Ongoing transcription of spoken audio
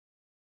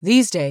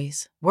These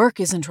days, work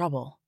is in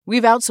trouble.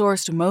 We've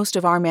outsourced most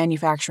of our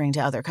manufacturing to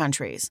other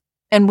countries.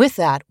 And with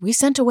that, we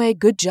sent away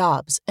good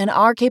jobs and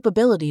our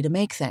capability to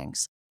make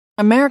things.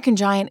 American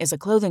Giant is a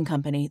clothing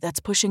company that's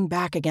pushing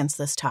back against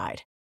this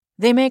tide.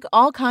 They make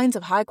all kinds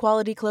of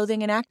high-quality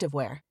clothing and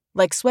activewear,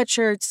 like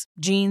sweatshirts,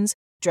 jeans,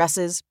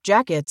 dresses,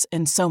 jackets,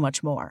 and so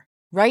much more,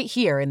 right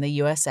here in the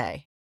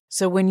USA.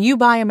 So when you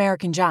buy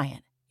American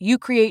Giant, you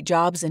create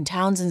jobs in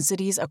towns and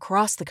cities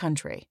across the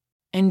country.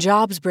 And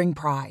jobs bring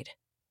pride,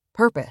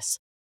 purpose.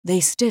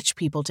 They stitch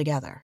people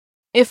together.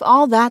 If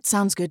all that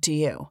sounds good to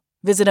you,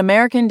 visit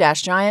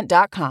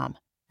American-Giant.com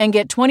and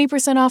get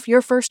 20% off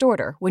your first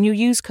order when you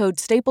use code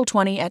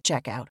STAPLE20 at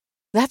checkout.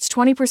 That's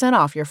 20%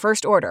 off your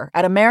first order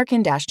at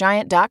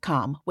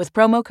American-Giant.com with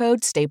promo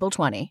code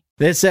STAPLE20.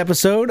 This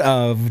episode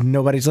of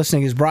Nobody's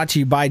Listening is brought to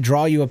you by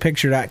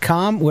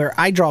DrawYouAPicture.com, where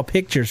I draw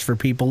pictures for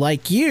people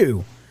like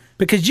you,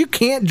 because you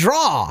can't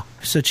draw.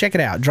 So check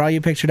it out,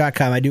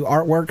 DrawYouAPicture.com. I do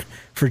artwork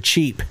for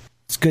cheap.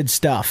 It's good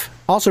stuff.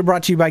 Also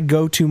brought to you by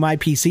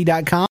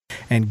GoToMyPC.com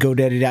and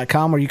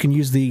GoDaddy.com, where you can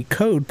use the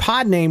code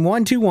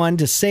PODNAME121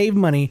 to save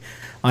money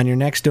on your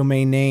next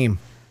domain name.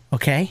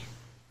 Okay?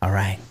 All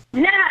right.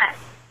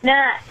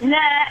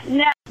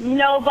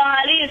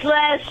 Nobody's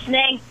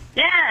listening.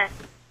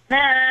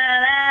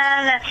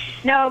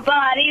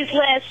 Nobody's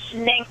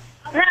listening.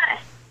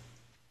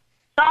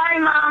 Sorry,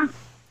 Mom.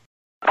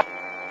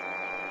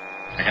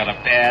 I got a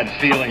bad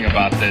feeling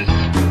about this.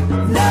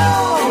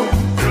 No!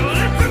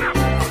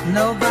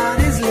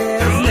 Nobody's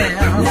listening.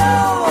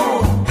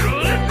 No!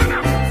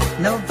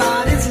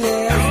 Nobody's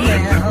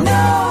listening.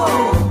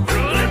 No!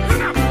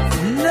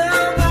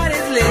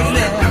 Nobody's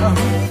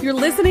listening. You're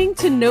listening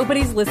to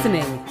Nobody's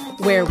Listening,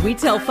 where we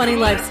tell funny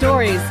life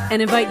stories and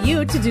invite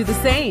you to do the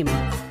same.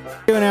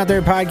 Doing out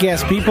there,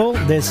 podcast people.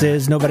 This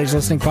is Nobody's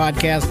Listening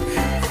Podcast,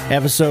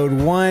 episode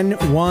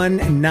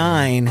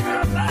 119.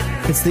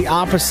 It's the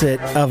opposite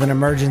of an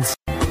emergency,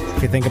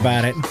 if you think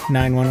about it.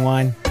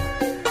 911.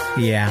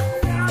 Yeah.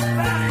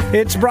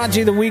 It's brought to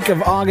you the week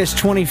of August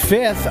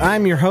 25th.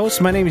 I'm your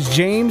host. My name is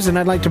James, and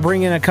I'd like to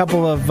bring in a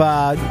couple of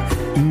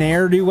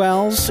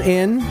ne'er-do-wells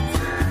in.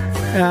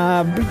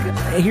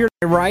 Here to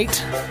the right,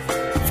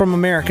 from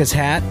America's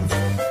Hat,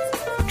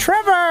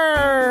 Trevor!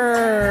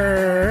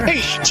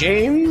 Hey,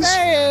 James!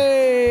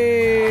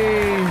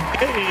 Hey!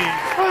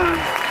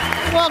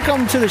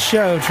 Welcome to the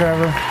show,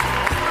 Trevor.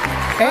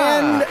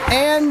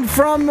 And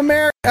from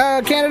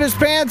Canada's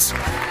Pants,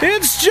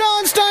 it's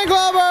John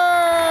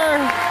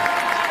Steinglober!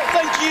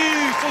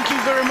 Thank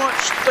you very much.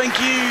 Thank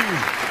you.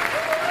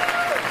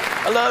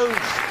 Hello.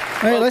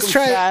 Hey, let's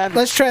try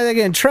that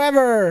again.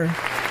 Trevor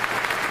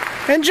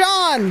and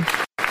John.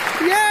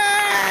 Yay!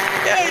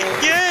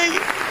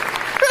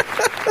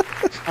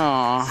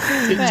 Aw.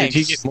 Did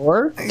he get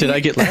more? Did I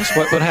get less?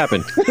 What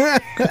happened? Yeah.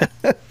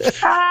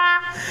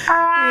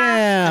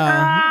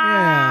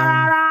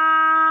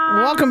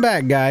 Welcome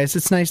back, guys.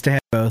 It's nice to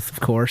have both, of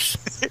course.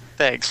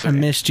 Thanks. I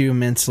missed you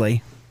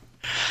immensely.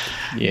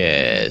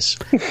 Yes.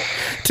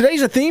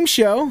 Today's a theme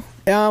show.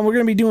 We're going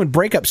to be doing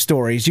breakup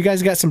stories. You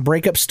guys got some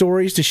breakup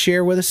stories to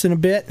share with us in a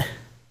bit?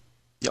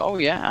 Oh,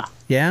 yeah.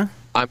 Yeah?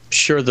 I'm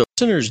sure the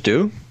listeners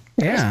do.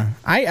 Yeah.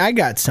 I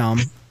got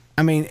some.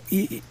 I mean,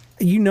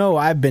 you know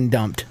I've been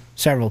dumped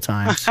several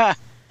times.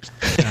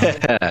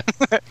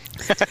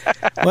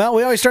 Well,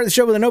 we always start the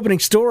show with an opening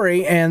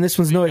story, and this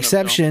one's no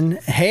exception.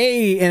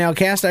 Hey,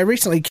 NLCast, I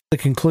recently came to the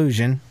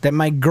conclusion that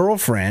my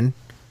girlfriend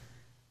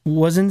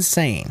was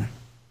insane.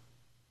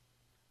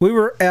 We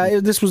were,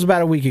 this was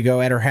about a week ago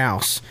at her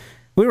house.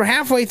 We were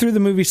halfway through the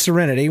movie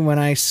Serenity when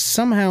I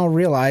somehow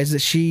realized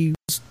that she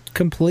was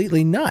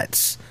completely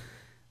nuts.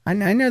 I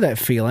know that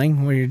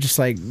feeling where you're just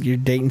like, you're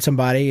dating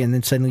somebody and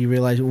then suddenly you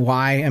realize,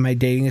 why am I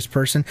dating this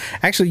person?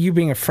 Actually, you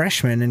being a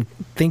freshman and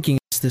thinking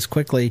this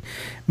quickly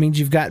means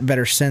you've got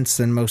better sense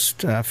than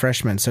most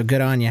freshmen, so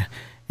good on you.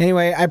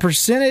 Anyway, I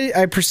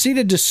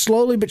proceeded to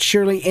slowly but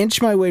surely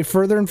inch my way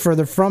further and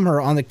further from her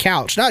on the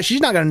couch. No,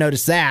 she's not going to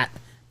notice that.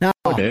 No.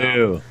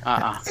 No.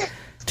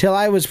 Till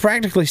I was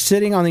practically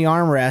sitting on the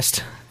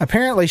armrest.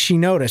 Apparently, she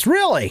noticed.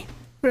 Really?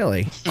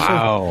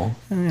 Wow.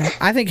 So,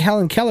 I think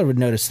Helen Keller would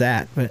notice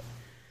that. But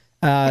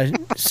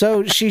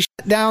so she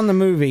shut down the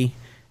movie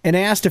and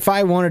asked if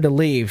I wanted to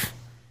leave.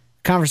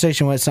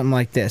 Conversation was something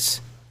like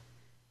this: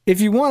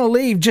 "If you want to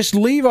leave, just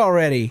leave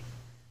already.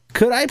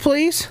 Could I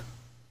please?"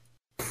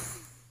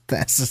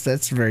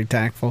 That's very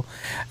tactful.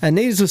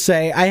 Needless to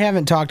say, I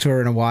haven't talked to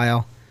her in a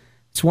while.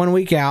 It's 1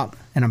 week out,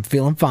 and I'm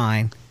feeling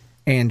fine.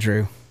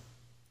 Andrew.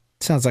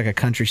 Sounds like a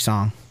country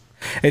song.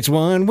 It's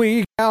 1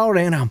 week out,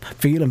 and I'm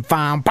feeling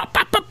fine.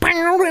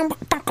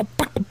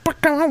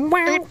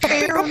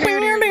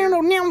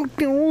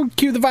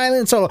 Cue the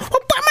violin solo.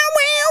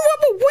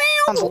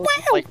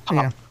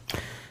 Yeah.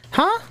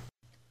 Huh?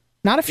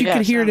 Not if you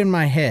could hear it in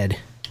my head.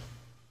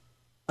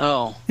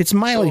 Oh. It's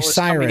Miley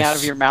Cyrus. Coming out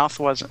of your mouth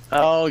wasn't.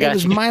 Oh, gotcha. It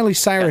was Miley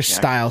Cyrus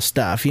style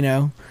stuff, you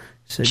know.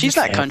 So she's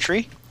not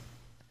country.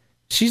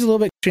 She's a little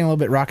bit country and a little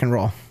bit rock and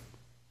roll.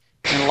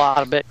 And a lot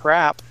of bit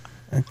crap.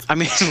 I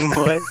mean,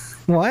 what?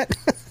 What?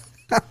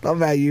 love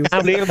how you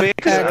A little bit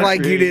act like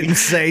you country. didn't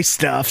say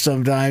stuff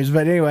sometimes.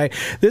 But anyway,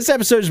 this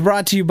episode is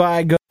brought to you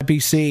by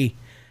GoPC.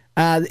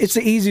 It's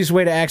the easiest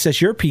way to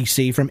access your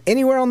PC from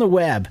anywhere on the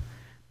web.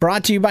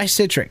 Brought to you by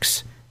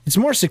Citrix. It's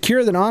more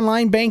secure than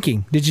online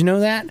banking. Did you know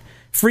that?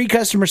 Free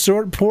customer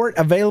support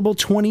available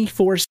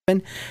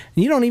 24/7.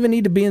 You don't even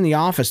need to be in the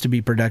office to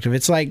be productive.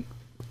 It's like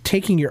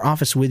taking your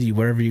office with you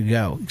wherever you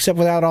go, except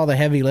without all the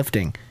heavy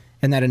lifting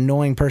and that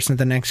annoying person at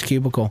the next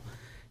cubicle.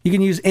 You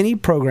can use any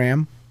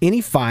program,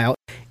 any file,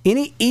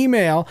 any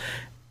email,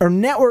 or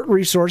network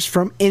resource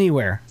from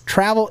anywhere.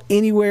 Travel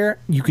anywhere.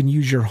 You can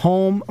use your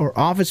home or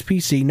office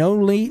PC. No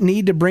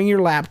need to bring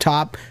your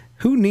laptop.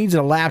 Who needs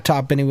a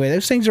laptop anyway?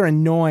 Those things are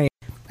annoying.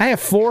 I have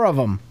 4 of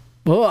them.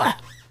 Ugh.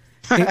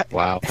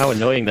 Wow, how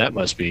annoying that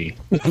must be.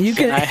 You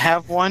Can I can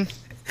have one?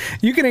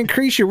 you can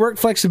increase your work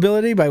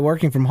flexibility by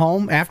working from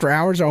home after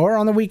hours or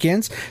on the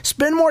weekends.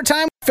 Spend more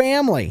time with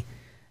family.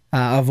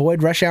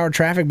 Avoid rush hour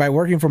traffic by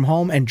working from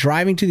home and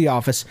driving to the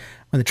office.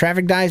 When the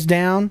traffic dies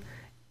down,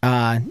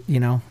 you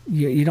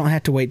don't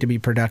have to wait to be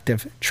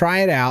productive. Try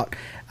it out.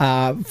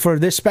 For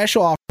this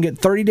special offer, get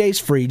 30 days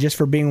free just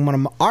for being one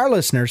of our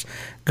listeners.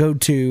 Go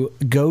to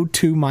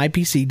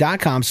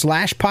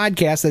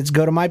mypc.com/podcast. That's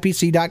go to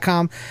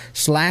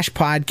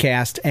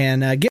mypc.com/podcast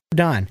and get it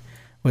done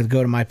with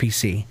Go to My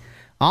PC.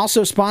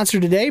 Also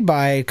sponsored today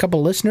by a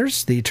couple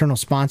listeners, the eternal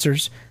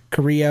sponsors,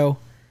 Carrillo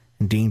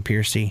and Dean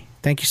Piercy.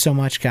 Thank you so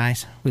much,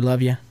 guys. We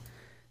love you.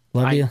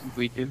 Love you.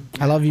 We do.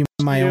 I love you,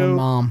 my own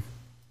mom.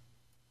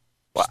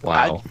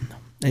 Wow.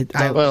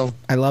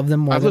 I love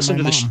them more I've than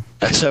listened my to mom.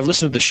 I've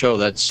listened to the show.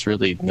 That's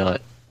really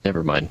not.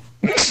 Never mind.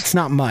 It's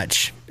not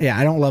much. Yeah,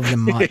 I don't love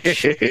them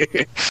much.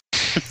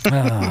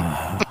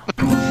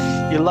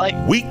 You like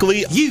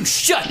Weekly. You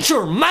shut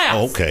your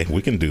mouth! Okay,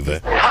 we can do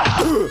that.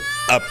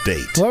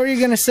 Update. What were you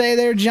going to say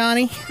there,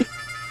 Johnny?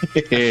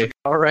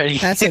 already?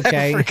 That's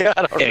okay. I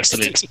forgot already.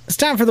 Excellent. It's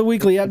time for the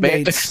weekly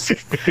updates.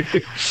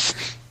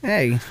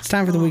 Hey, it's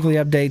time for the weekly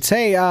updates.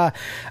 Hey,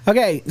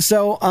 okay,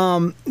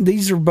 so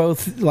these are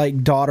both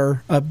like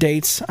daughter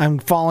updates. I'm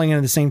falling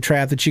into the same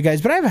trap that you guys,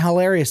 but I have a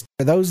hilarious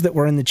for those that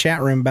were in the chat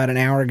room about an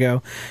hour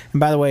ago. And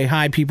by the way,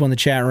 hi people in the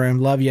chat room,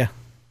 love you.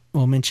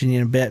 We'll mention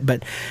you in a bit,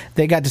 but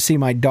they got to see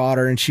my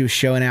daughter and she was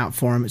showing out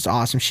for them. It's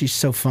awesome. She's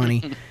so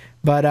funny.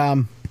 But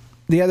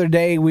the other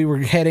day we were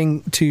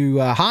heading to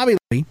Hobby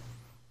Lobby,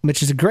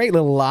 which is a great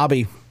little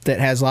lobby that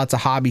has lots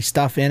of hobby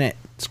stuff in it.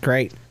 It's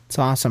great. It's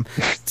awesome.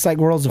 It's like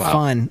Worlds of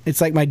Fun. It's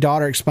like my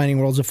daughter explaining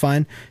Worlds of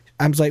Fun.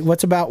 I was like,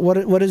 what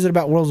is it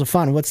about Worlds of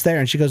Fun? What's there?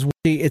 And she goes, well,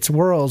 it's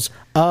Worlds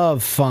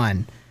of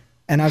Fun.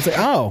 And I was like,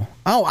 oh,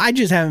 I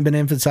just haven't been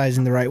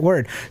emphasizing the right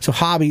word. So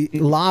Hobby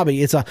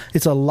Lobby, it's a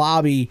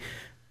lobby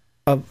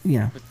of,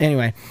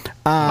 anyway,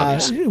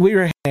 we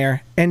were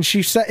there and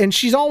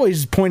she's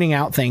always pointing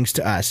out things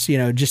to us,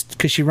 just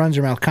because she runs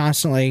her mouth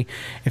constantly.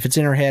 If it's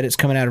in her head, it's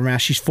coming out of her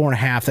mouth. She's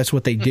 4.5. That's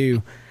what they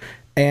do.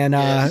 And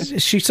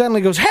she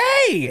suddenly goes,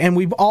 hey! And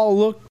we all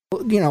look,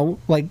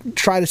 like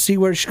try to see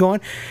where she's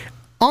going.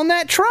 On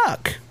that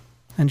truck.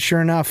 And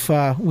sure enough,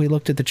 we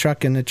looked at the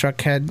truck and the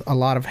truck had a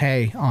lot of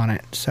hay on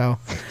it. So,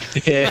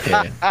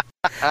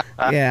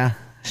 yeah.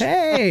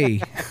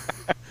 Hey!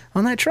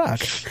 On that truck.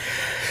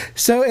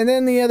 So, and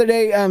then the other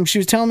day, she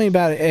was telling me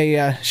about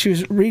she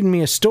was reading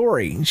me a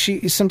story.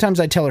 Sometimes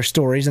I tell her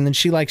stories, and then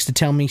she likes to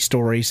tell me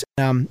stories.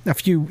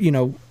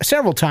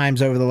 Several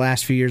times over the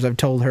last few years, I've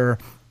told her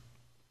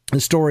the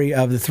story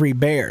of the 3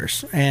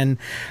 bears. And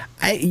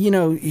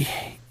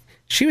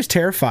she was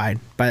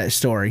terrified by that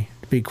story,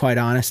 to be quite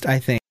honest, I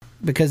think,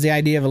 because the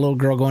idea of a little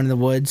girl going in the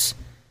woods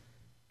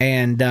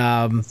and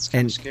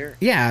scary.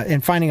 Yeah,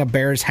 and finding a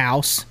bear's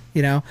house.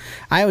 I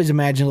always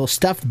imagine little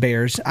stuffed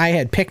bears. I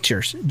had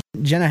pictures.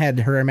 Jenna had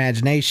her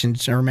imagination.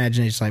 Her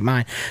imagination's like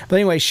mine. But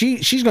anyway,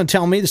 she's going to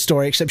tell me the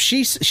story. Except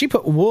she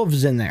put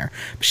wolves in there.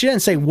 But she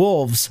doesn't say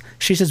wolves.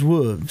 She says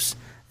wolves,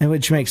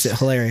 which makes it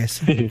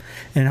hilarious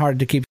and hard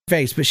to keep your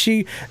face. But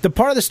the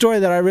part of the story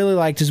that I really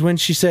liked is when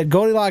she said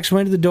Goldilocks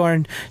went to the door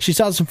and she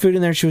saw some food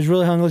in there. She was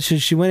really hungry. So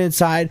she went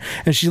inside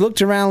and she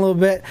looked around a little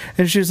bit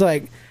and she was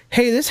like,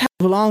 "Hey, this house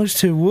belongs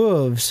to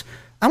wolves.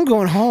 I'm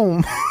going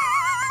home."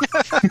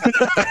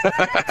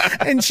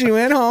 And she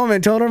went home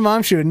and told her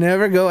mom she would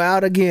never go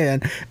out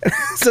again.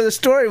 So the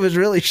story was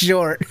really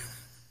short.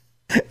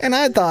 And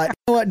I thought, you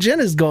know what,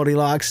 Jenna's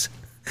Goldilocks,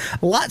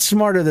 a lot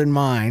smarter than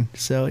mine.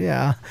 So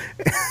yeah,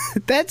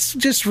 that's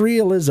just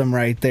realism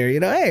right there.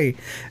 Hey,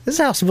 this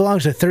house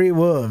belongs to 3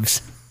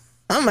 wolves.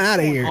 I'm out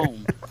of here.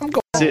 I'm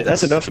going home.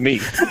 That's enough for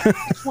me.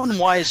 One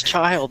wise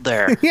child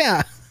there.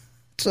 Yeah.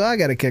 So I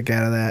got a kick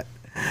out of that.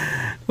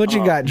 What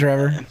you got,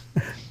 Trevor?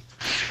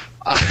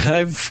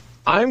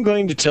 I'm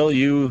going to tell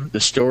you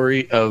the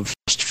story of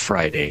First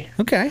Friday.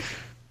 Okay.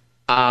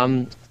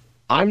 I'm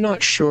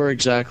not sure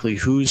exactly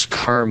whose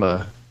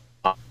karma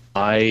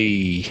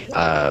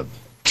I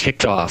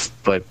kicked off,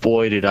 but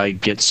boy, did I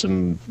get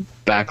some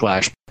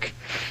backlash.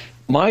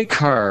 My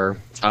car,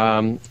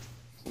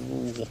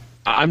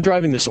 I'm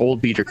driving this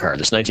old beater car,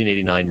 this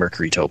 1989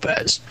 Mercury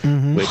Topaz,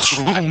 which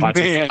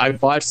I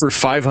bought for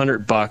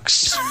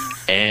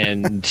 $500,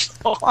 and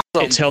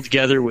it's held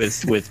together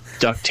with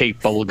duct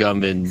tape, bubble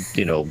gum, and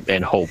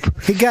and hope.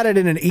 He got it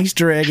in an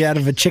Easter egg out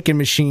of a chicken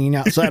machine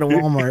outside of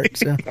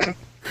Walmart.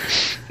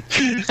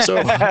 So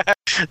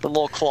the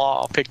little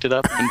claw picked it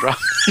up and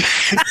dropped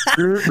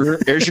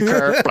it. There's your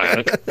car.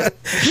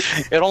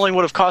 It only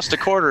would have cost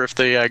 $0.25 if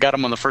they got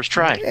him on the first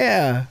try.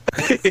 Yeah.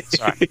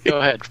 Sorry. Go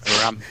ahead.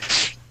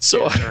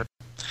 So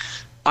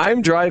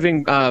I'm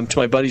driving to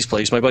my buddy's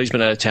place. My buddy's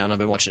been out of town. I've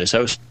been watching his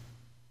house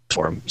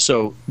for him.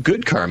 So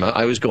good karma.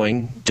 I was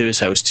going to his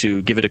house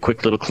to give it a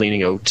quick little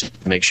cleaning out to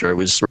make sure it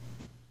was.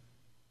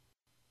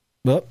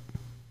 Well,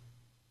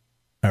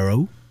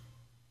 hello.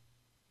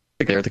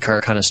 There, the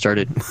car kind of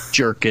started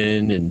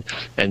jerking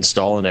and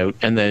stalling out,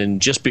 and then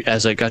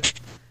as I got to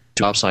the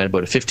stop sign,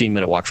 about a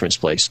 15-minute walk from his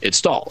place, it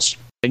stalls.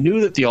 I knew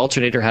that the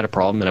alternator had a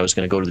problem, and I was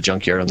going to go to the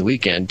junkyard on the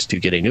weekend to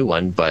get a new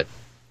one, but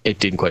it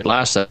didn't quite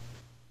last that.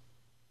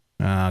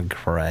 Oh,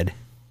 crud.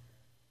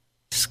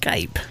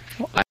 Skype.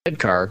 I had a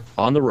car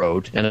on the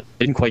road, and I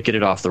didn't quite get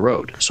it off the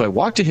road. So I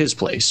walked to his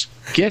place,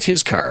 get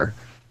his car.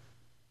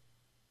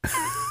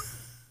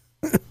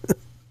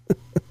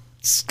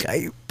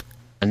 Skype.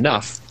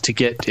 Enough to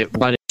get it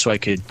running so I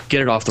could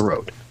get it off the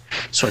road.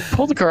 So I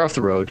pulled the car off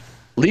the road,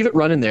 leave it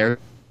running there.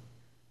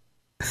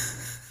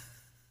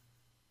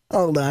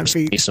 Hold on,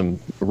 Pete. Some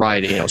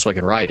ride, so I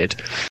can ride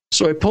it.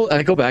 So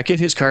I go back, get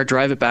his car,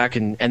 drive it back,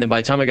 and then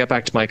by the time I got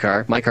back to my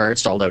car had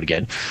stalled out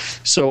again.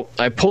 So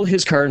I pulled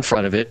his car in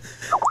front of it.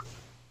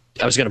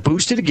 I was going to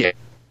boost it again.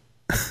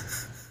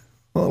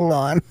 Hold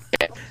on.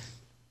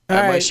 All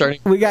right,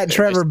 we got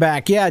Trevor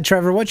back. Yeah,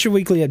 Trevor, what's your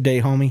weekly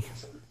update, homie?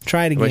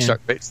 Try it again.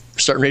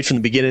 Starting right from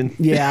the beginning?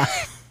 Yeah.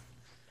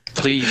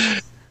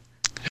 Please.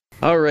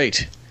 All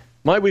right.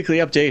 My weekly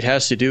update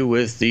has to do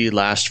with the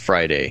last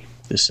Friday.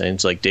 This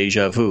sounds like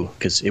deja vu,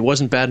 because it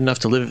wasn't bad enough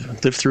to live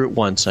through it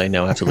once. I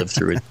now have to live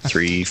through it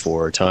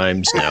 3-4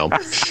 times now.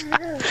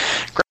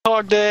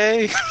 Groundhog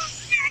Day.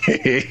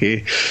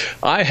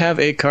 I have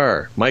a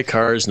car. My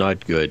car is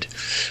not good.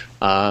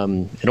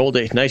 An old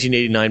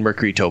 1989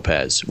 Mercury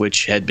Topaz,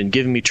 which had been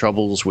giving me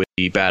troubles with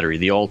the battery.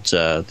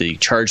 The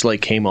charge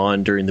light came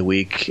on during the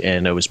week,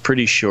 and I was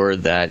pretty sure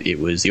that it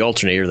was the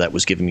alternator that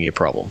was giving me a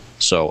problem.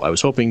 So I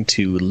was hoping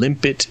to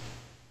limp it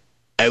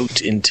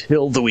out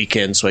until the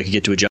weekend so I could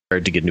get to a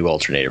junkyard to get a new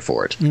alternator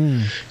for it.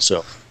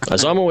 So I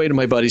was on my way to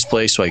my buddy's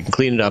place so I can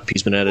clean it up.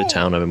 He's been out of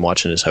town. I've been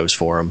watching his house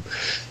for him.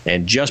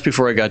 And just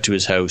before I got to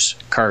his house,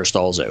 car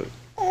stalls out.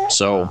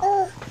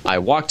 So I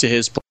walk to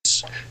his place.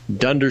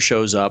 Dunder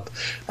shows up.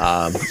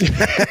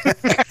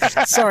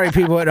 Sorry,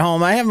 people at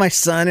home. I have my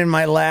son in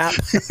my lap.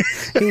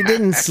 He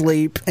didn't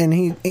sleep, and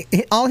he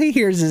all he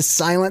hears is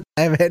silent.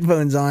 I have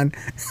headphones on,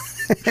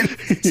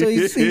 so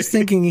he's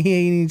thinking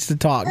he needs to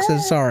talk. So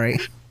sorry.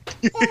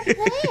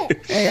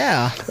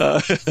 Yeah.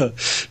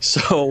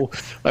 So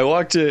I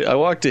walk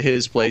to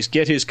his place,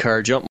 get his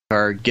car, jump my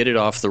car, get it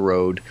off the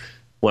road.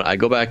 When I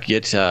go back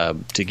to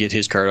get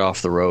his car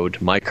off the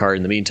road, my car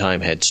in the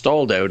meantime had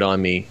stalled out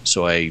on me,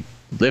 so I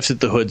lifted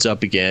the hoods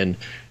up again,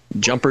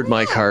 jumpered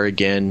my car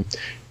again,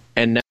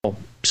 and now,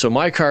 so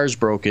my car's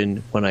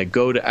broken. When I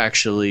go to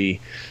actually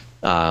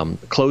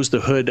close the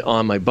hood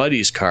on my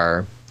buddy's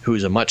car,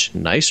 who's a much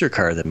nicer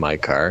car than my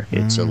car,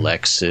 it's a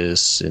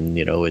Lexus, and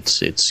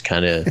it's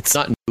kind of, it's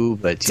not new,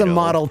 but it's a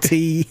Model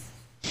T.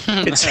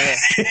 It's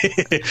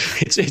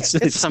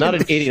not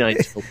an 89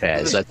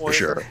 Topaz, that's for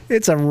sure.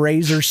 It's a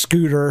Razor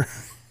scooter.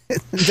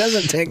 It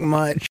doesn't take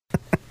much.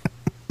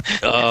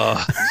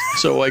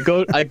 So I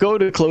go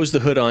to close the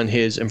hood on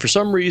his, and for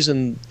some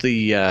reason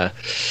the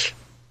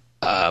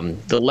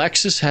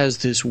Lexus has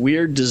this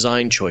weird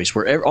design choice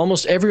where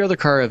almost every other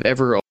car I've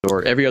ever owned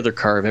or every other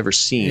car I've ever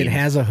seen, it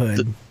has a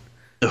hood.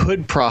 The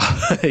hood prop,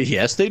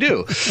 yes, they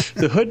do.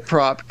 The hood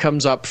prop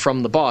comes up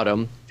from the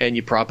bottom, and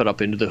you prop it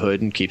up into the hood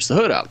and keeps the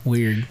hood up.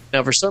 Weird.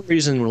 Now, for some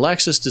reason,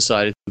 Lexus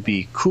decided to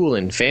be cool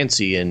and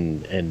fancy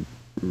and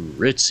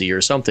ritzy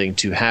or something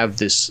to have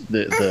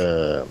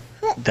that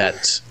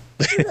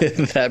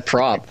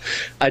prop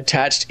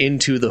attached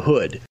into the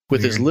hood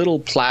with this little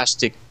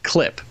plastic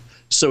clip.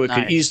 So it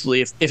could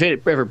easily, if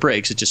it ever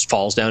breaks, it just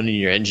falls down in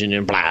your engine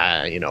and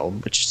blah,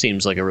 which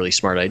seems like a really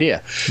smart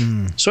idea.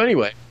 So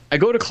anyway, I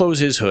go to close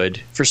his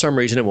hood. For some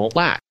reason, it won't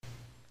latch.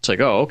 It's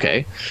like, oh,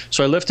 okay.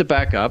 So I lift it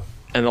back up,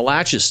 and the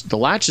latch is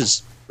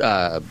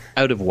out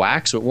of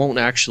whack, so it won't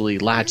actually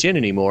latch in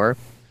anymore.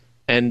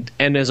 And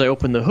as I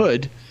open the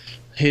hood,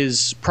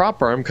 his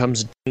prop arm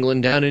comes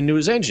dangling down into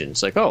his engine.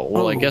 It's like, oh,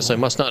 well, I guess I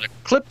must not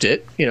have clipped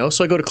it,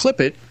 So I go to clip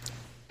it,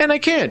 and I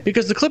can't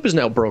because the clip is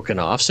now broken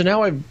off. So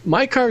now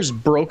my car's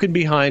broken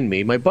behind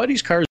me. My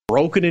buddy's car is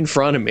broken in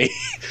front of me.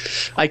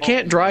 I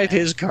can't drive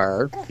his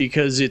car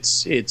because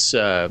it's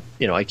I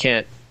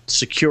can't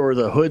secure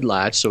the hood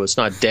latch so it's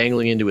not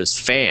dangling into his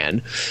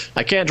fan.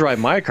 I can't drive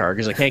my car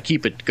because I can't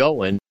keep it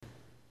going.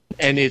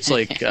 And it's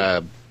like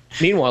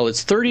Meanwhile,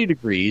 it's 30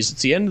 degrees.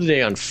 It's the end of the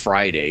day on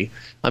Friday.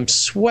 I'm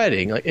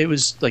sweating. Like, it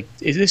was like,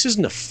 this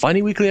isn't a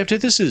funny weekly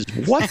update. This is,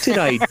 what did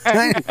I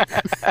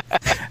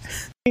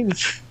do?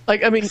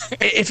 Like, I mean,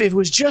 if it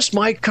was just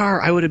my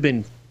car, I would have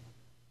been,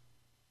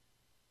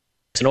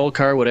 it's an old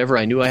car, whatever.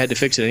 I knew I had to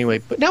fix it anyway.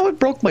 But now it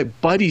broke my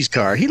buddy's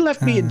car. He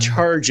left me in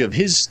charge of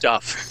his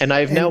stuff. And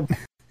I've now...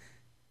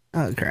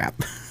 Oh, crap.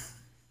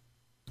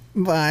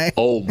 Bye.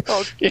 Oh.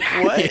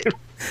 What?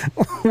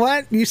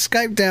 What? You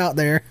Skyped out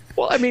there.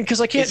 Well, I mean,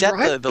 because I can't Is that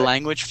drive. the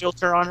language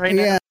filter on right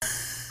now?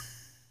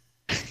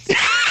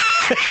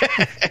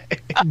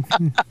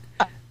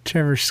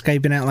 Trevor's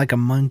Skyping out like a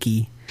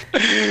monkey.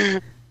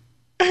 This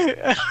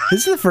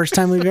is the first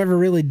time we've ever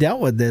really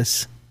dealt with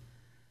this.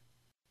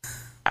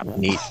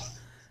 Neat.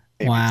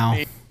 Wow.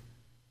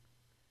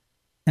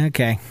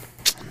 Okay.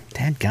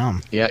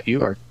 Dadgum. Yeah,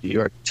 you are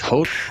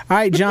totally... All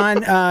right,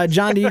 John.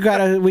 John, do you got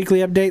a weekly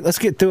update? Let's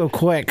get through it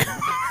quick.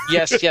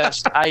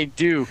 Yes, I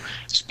do.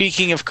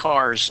 Speaking of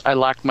cars, I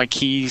locked my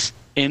keys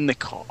in the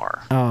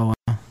car. Oh,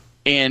 wow.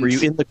 And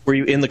Were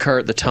you in the car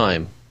at the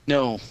time?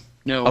 No.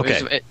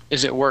 Okay. It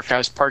was at work. I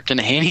was parked in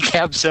a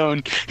handicap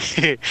zone.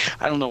 I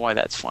don't know why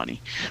that's funny,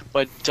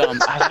 but I was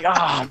like,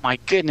 oh my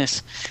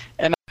goodness.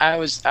 And I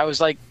was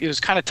like, it was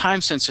kind of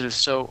time sensitive,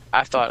 so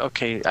I thought,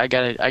 okay, I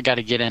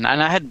gotta get in.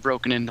 And I had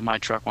broken into my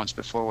truck once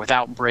before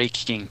without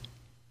breaking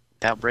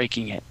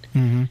it.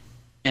 Mm-hmm.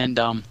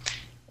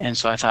 And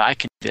so I thought, I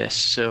can do this.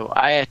 So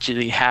I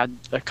actually had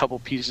a couple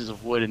pieces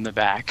of wood in the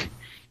back,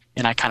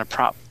 and I kind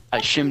of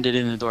I shimmed it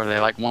in the door.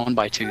 They're like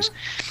 1x2s.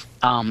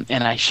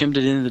 And I shimmed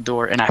it in the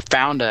door, and I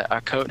found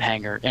a coat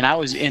hanger, and I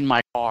was in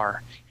my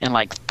car in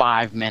like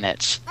 5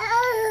 minutes.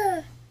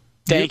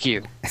 Thank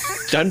you.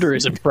 Dunder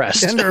is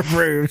impressed. Dunder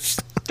approves.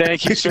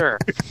 Thank you, sir.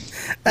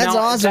 That's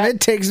awesome. It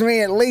takes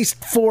me at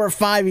least 4 or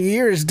 5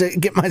 years to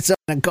get myself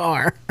in a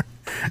car.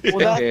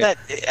 Well, that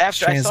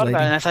after I thought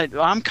about it, and I thought,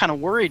 well, I'm kind of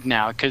worried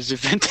now, because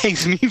if it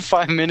takes me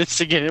 5 minutes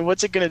to get in,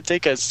 what's it going to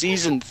take a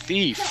seasoned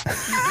thief?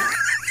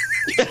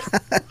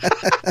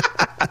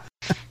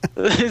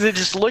 They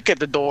just look at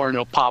the door and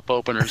it'll pop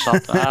open or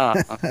something. I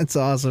don't know. That's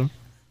awesome.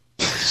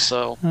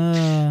 So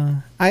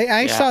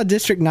I saw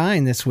District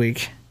 9 this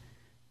week,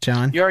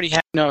 John. You already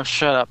had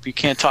shut up. You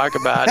can't talk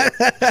about it.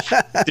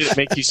 Did it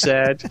make you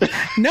sad?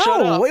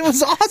 No, it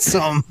was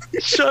awesome.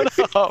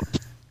 Shut up.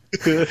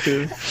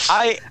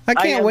 I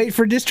can't wait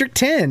for District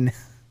 10.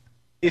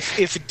 If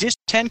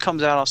District 10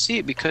 comes out, I'll see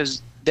it,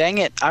 because dang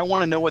it, I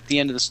want to know what the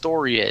end of the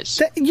story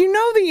is. You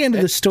know the end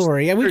of the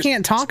story. We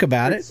can't talk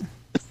about it.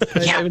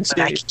 Yeah, but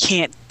I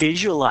can't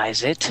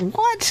visualize it.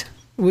 What?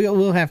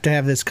 We'll have to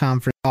have this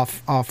conference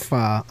off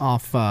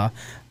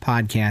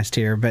podcast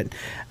here, but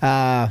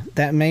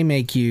that may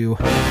make you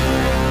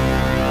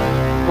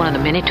one of the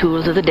many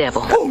tools of the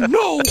devil. Oh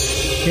no!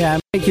 Yeah,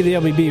 make you the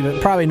LBB,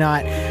 but probably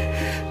not.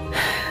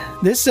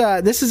 This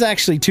is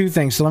actually two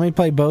things. So let me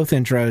play both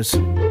intros.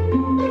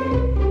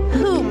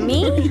 Who,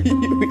 me?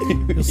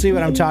 You'll see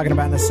what I'm talking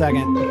about in a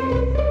second.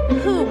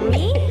 Who,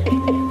 me?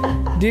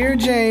 Dear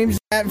James,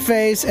 that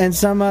face, and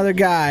some other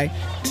guy.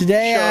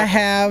 Today I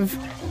have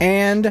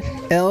and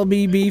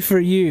LBB for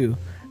you.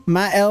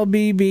 My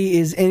LBB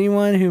is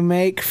anyone who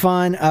make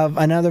fun of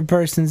another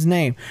person's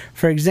name.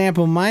 For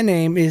example, my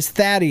name is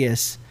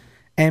Thaddeus,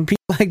 and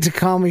people like to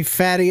call me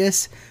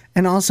Fattius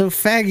and also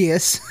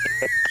Faggius.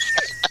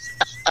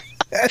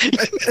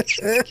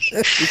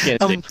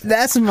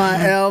 That's my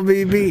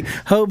LBB.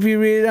 Hope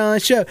you read it on the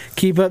show.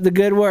 Keep up the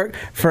good work.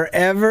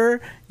 Forever,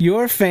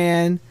 your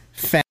fan,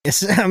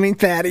 Thaddeus.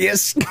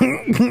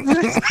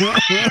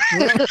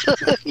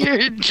 You're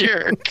a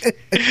jerk.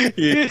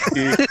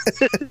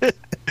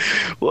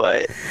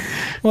 What?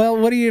 Well,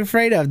 what are you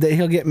afraid of? That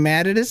he'll get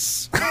mad at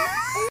us?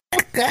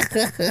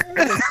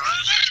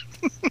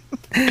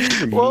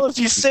 Well, if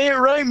you say it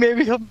right,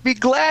 maybe he'll be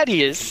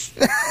Gladius.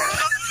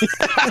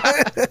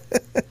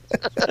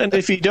 And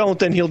if you don't,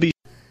 then he'll be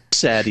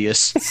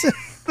Sadius.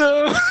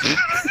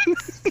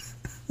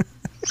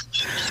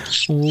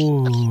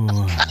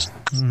 Ooh.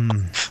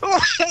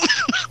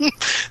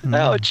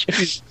 Ouch.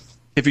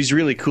 If he's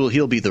really cool,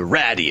 he'll be the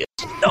Radius.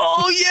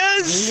 Oh,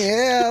 yes!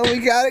 Yeah, we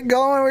got it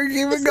going. We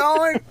keep it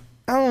going.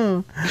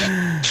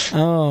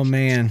 Oh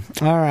man.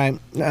 All right.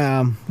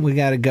 We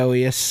got to go,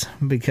 yes,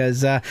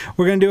 because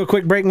we're going to do a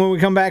quick break. When we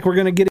come back, we're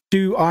going to get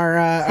into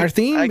our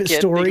theme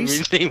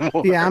stories.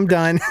 Yeah, I'm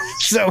done.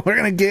 So we're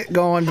going to get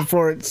going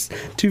before it's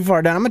too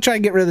far done. I'm going to try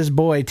to get rid of this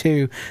boy,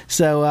 too.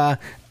 So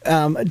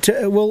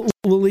we'll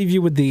leave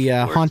you with the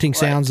haunting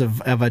sounds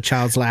of a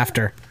child's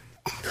laughter.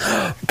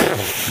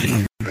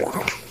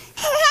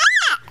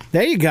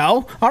 There you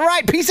go. All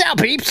right. Peace out,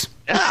 peeps.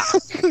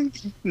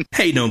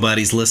 Hey,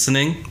 nobody's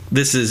listening.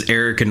 This is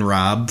Eric and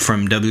Rob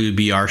from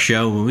WBR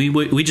Show.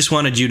 We just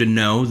wanted you to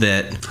know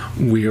that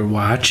we're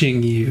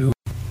watching you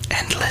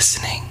and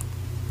listening.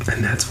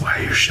 And that's why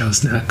your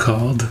show's not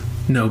called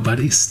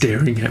Nobody's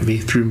Staring at Me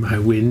Through My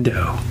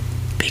Window.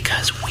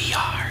 Because we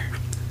are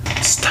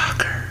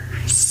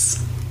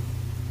stalkers.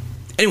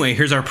 Anyway,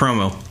 here's our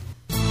promo.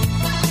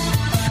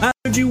 I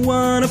heard you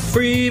want a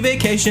free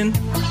vacation.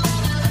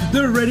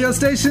 The radio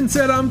station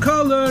said I'm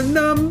caller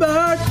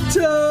number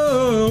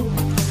 2.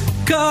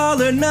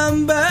 Caller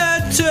number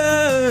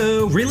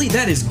 2. Really?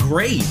 That is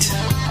great.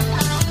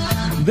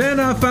 Then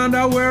I found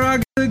out where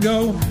I gotta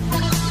go.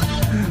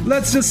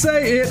 Let's just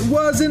say it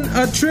wasn't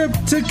a trip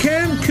to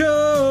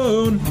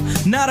Cancun.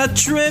 Not a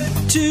trip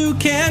to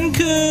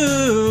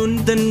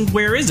Cancun. Then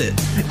where is it?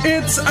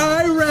 It's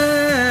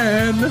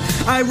Iran.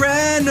 I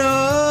ran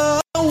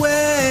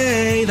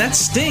away. That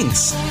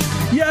stinks.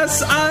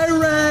 Yes, I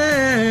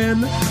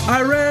ran.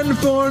 I ran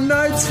 4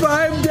 nights,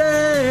 5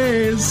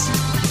 days.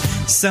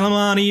 Sell them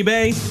on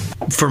eBay.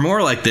 For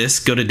more like this,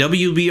 go to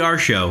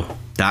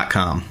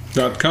WBRshow.com.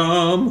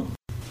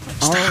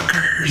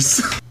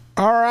 Stalkers.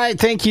 All right.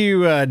 Thank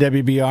you,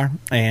 WBR.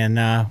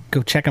 And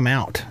go check them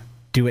out.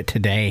 Do it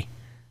today.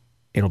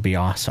 It'll be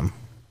awesome.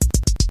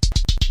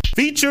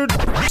 Featured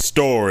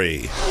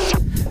story.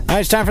 All right,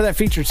 it's time for that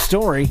featured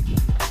story.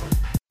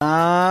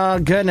 Oh,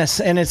 goodness.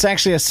 And it's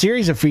actually a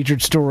series of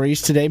featured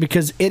stories today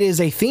because it is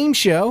a theme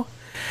show.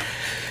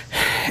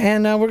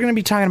 And we're going to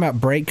be talking about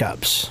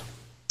breakups.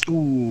 Ooh.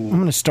 I'm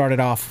going to start it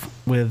off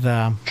with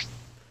one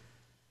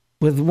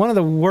of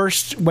the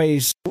worst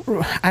ways.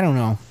 I don't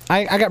know.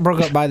 I got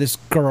broke up by this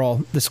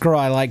girl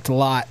I liked a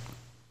lot.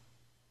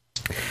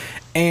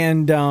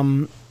 And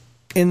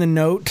in the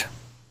note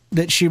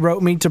that she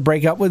wrote me to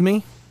break up with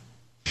me.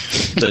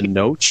 The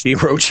note she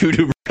wrote you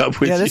to break up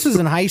with you? Yeah, this was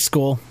in high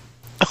school.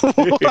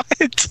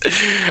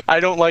 What? I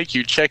don't like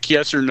you. Check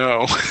yes or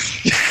no.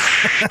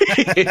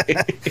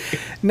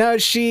 No,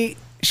 she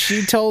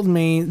told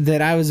me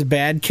that I was a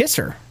bad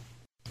kisser.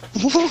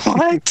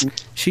 What?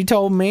 She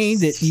told me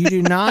that you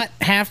do not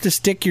have to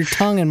stick your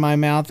tongue in my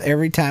mouth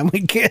every time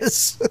we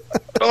kiss.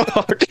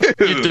 Oh, dude.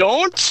 You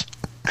don't?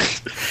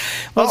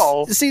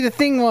 Well, see, the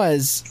thing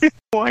was...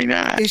 Why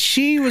not?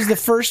 She was the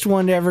first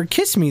one to ever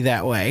kiss me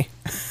that way.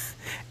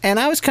 And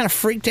I was kind of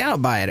freaked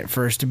out by it at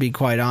first, to be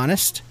quite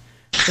honest.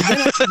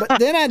 But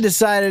then I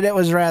decided it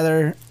was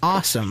rather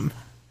awesome.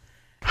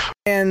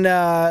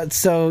 And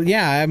so,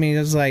 yeah, I mean, it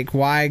was like,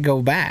 why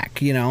go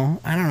back? You know,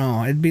 I don't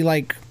know. It'd be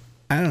like,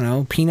 I don't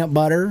know, peanut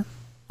butter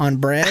on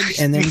bread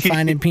and then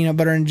finding peanut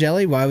butter and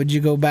jelly. Why would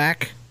you go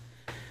back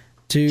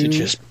to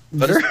just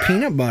butter? Just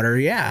peanut butter?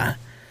 Yeah.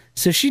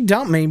 So she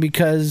dumped me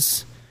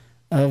because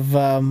of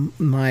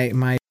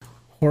my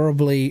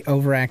horribly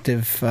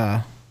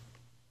overactive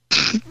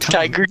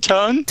tiger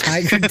tongue.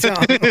 Tiger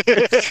tongue.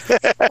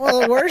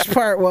 Well, the worst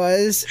part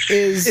is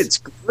it's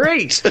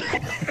great.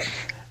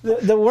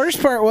 The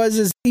worst part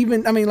is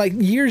even, I mean, like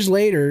years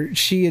later,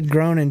 she had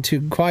grown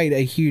into quite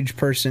a huge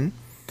person.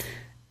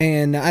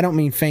 And I don't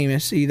mean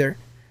famous either.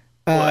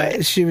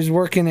 She was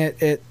working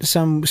at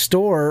some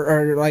store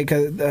or like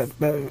a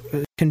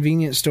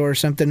convenience store or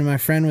something, and my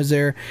friend was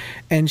there,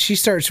 and she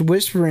starts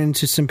whispering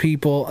to some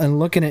people and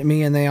looking at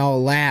me, and they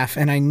all laugh,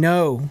 and I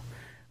know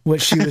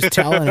what she was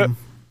telling them,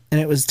 and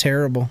it was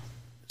terrible.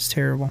 It's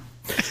terrible.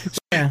 So,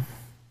 yeah.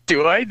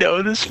 Do I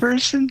know this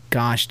person?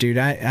 Gosh, dude,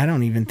 I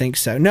don't even think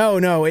so.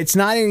 No, it's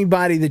not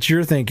anybody that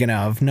you're thinking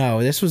of.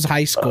 No, this was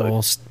high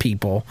school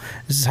people.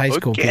 This is high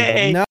school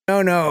people.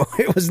 No,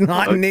 it was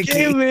not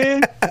Nikki.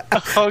 Man.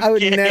 I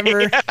would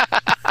never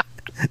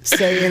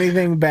say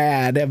anything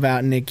bad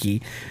about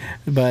Nikki,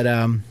 but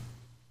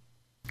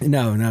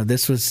no,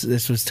 this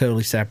was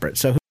totally separate.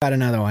 So who got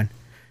another one?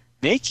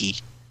 Nikki.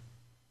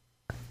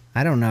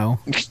 I don't know.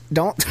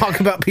 Don't talk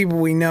about people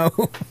we know.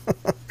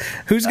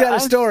 Who's got a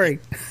story?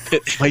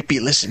 It might be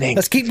listening.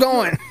 Let's keep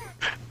going.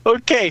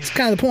 Okay. That's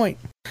kind of the point.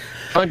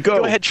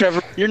 Go ahead,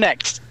 Trevor. You're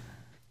next.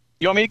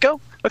 You want me to go?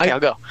 Okay, I'll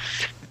go.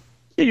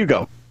 Yeah, you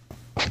go.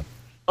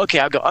 Okay,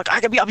 I'll go.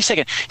 I'll be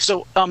second.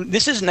 So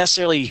this isn't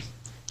necessarily...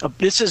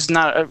 This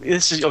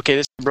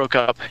broke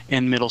up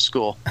in middle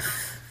school.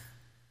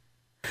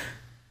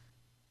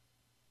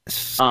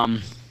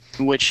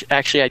 Which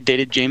actually I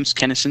dated James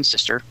Kennison's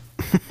sister.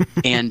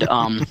 And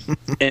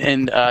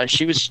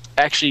she was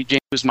actually,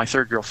 James was my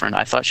third girlfriend.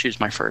 I thought she was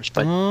my first,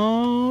 but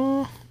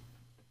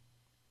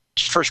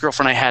first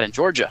girlfriend I had in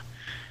Georgia.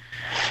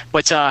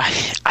 But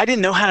I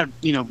didn't know how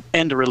to,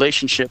 end a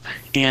relationship,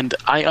 and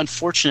I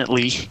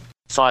unfortunately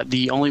thought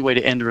the only way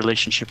to end a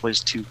relationship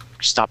was to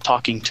stop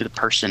talking to the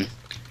person,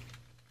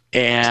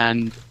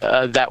 and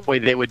that way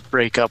they would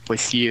break up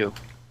with you.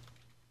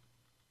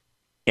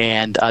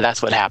 And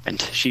that's what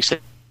happened. She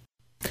said,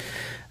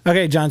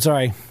 "Okay, John,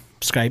 sorry,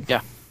 Skype."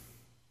 Yeah.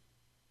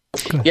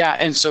 Yeah,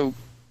 and so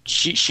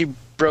she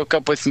broke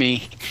up with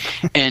me,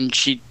 and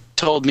she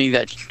told me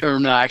that, or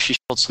no, actually she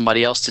told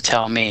somebody else to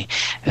tell me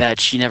that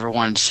she never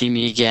wanted to see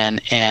me again,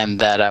 and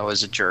that I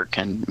was a jerk,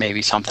 and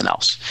maybe something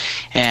else,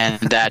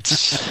 and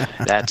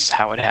that's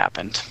how it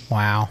happened.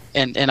 Wow.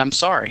 And I'm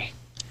sorry.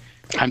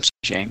 I'm sorry,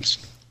 James.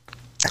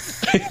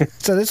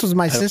 So this was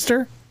my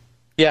sister?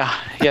 Yeah.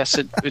 Yes,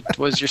 it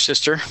was your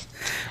sister.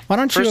 Why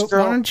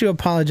don't you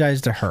apologize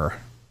to her?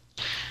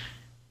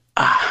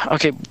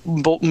 Okay,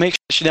 but make sure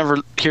she never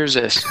hears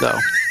this, though.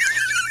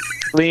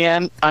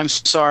 Leanne, I'm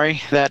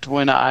sorry that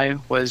when I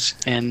was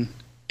in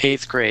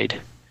 8th grade,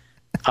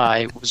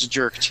 I was a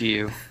jerk to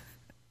you.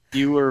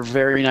 You were a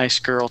very nice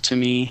girl to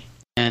me,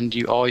 and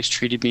you always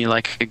treated me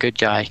like a good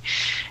guy,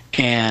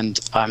 and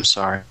I'm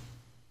sorry.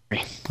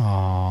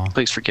 Aww.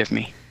 Please forgive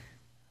me.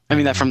 I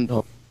mean that from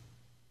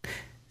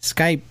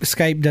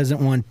Skype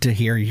doesn't want to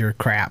hear your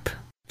crap,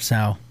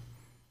 so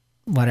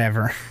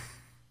whatever.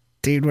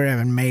 Dude, we're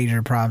having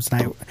major problems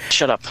tonight.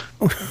 Shut up.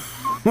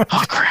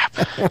 Oh, crap.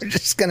 We're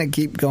just going to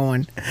keep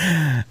going.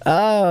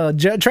 Oh,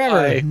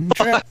 Trevor.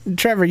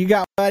 Trevor, you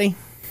got buddy?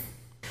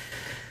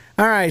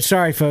 All right,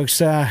 sorry,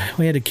 folks.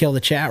 We had to kill the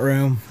chat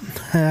room.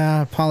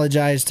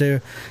 Apologize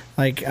to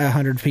like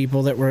 100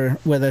 people that were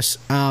with us.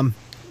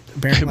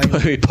 Apparently,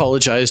 we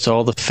apologize to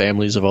all the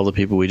families of all the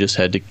people we just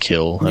had to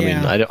kill. I mean,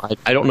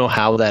 I don't know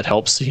how that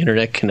helps the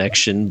internet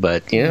connection,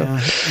 but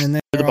yeah. And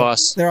the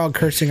boss. They're all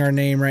cursing our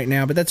name right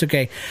now, but that's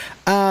okay.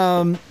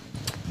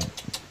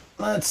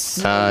 Let's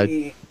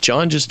see.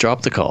 John just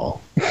dropped the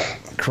call.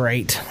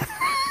 Great.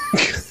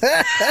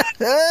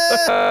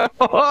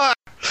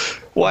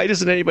 Why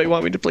doesn't anybody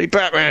want me to play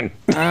Batman?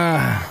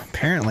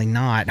 Apparently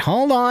not.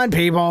 Hold on,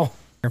 people.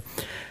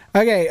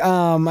 Okay,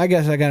 I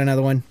guess I got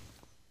another one.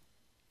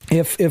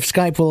 If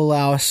Skype will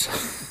allow us.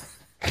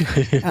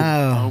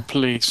 Oh,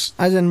 please.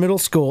 I was in middle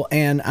school,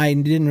 and I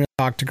didn't really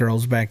talk to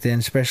girls back then,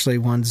 especially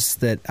ones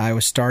that I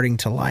was starting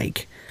to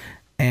like.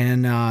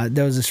 And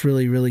there was this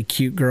really, really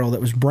cute girl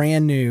that was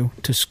brand new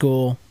to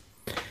school.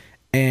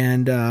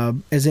 And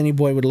as any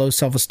boy with low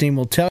self-esteem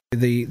will tell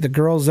you, the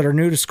girls that are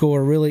new to school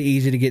are really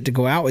easy to get to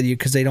go out with you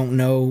because they don't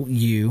know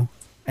you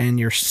and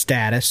your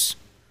status.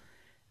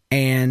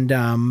 And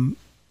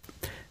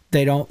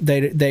they are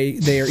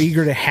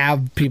eager to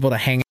have people to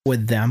hang out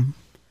with them.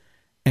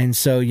 And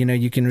so,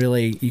 you can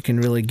really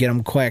get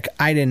them quick.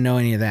 I didn't know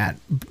any of that.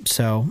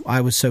 So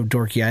I was so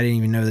dorky. I didn't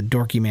even know the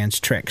dorky man's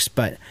tricks.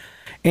 But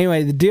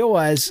anyway, the deal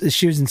was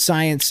she was in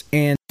science,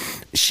 and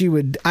she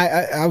would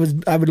I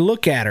would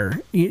look at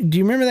her. Do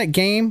you remember that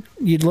game?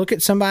 You'd look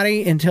at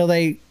somebody until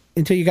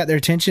you got their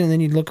attention, and then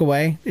you'd look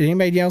away. Did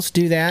anybody else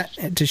do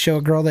that to show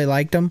a girl they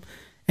liked them?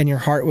 And your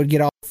heart would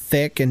get all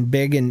thick and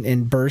big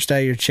and burst out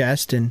of your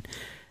chest, and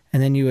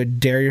then you would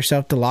dare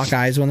yourself to lock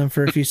eyes with them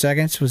for a few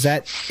seconds. Was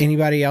that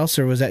anybody else,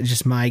 or was that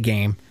just my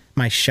game,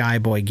 my shy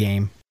boy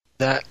game?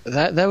 That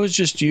was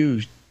just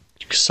you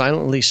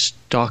silently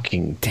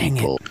stalking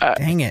people.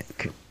 Dang it.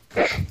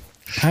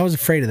 I was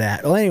afraid of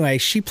that. Well, anyway,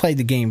 she played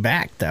the game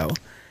back, though,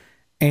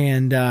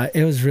 and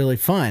it was really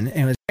fun.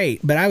 It was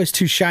great, but I was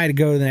too shy to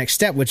go to the next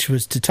step, which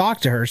was to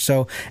talk to her.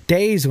 So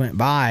days went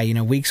by,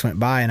 weeks went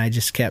by, and I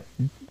just kept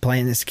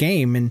playing this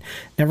game and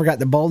never got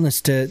the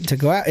boldness to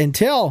go out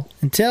until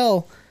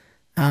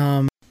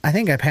I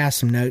think I passed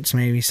some notes,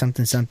 maybe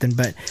something,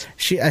 but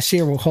I see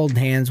her holding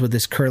hands with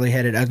this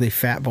curly-headed, ugly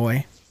fat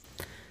boy,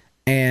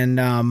 and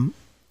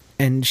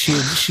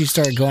she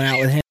started going out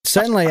with him.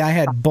 Suddenly, I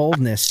had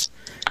boldness.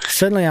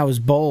 Suddenly, I was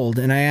bold,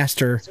 and I asked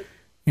her,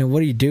 what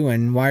are you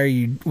doing? Why are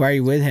you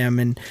with him?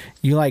 And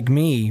you like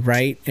me,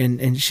 right?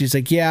 And she's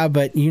like, yeah,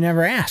 but you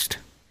never asked.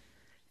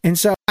 And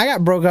so I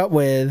got broke up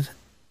with,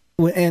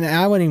 and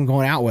I wasn't even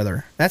going out with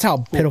her. That's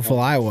how pitiful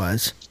I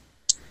was.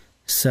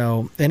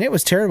 So, and it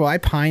was terrible. I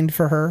pined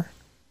for her.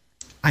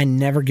 I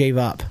never gave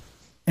up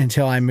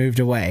until I moved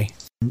away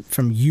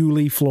from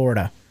Yulee,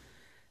 Florida.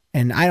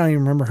 And I don't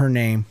even remember her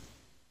name.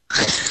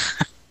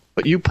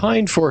 But you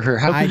pined for her.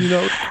 How can you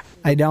know?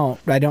 I don't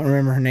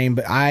remember her name,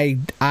 but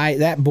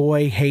that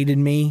boy hated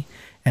me,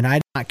 and I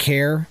did not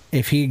care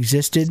if he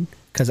existed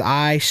because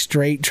I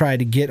straight tried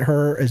to get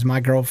her as my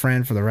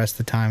girlfriend for the rest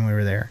of the time we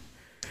were there.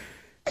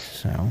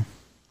 So.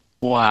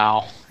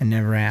 Wow. I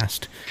never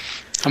asked.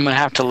 I'm going to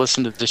have to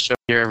listen to this show,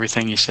 hear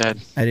everything you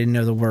said. I didn't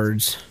know the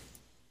words.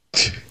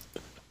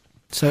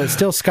 So it's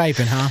still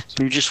Skyping, huh?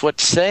 You just what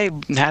to say,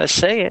 how to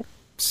say it.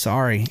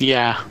 Sorry.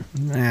 Yeah.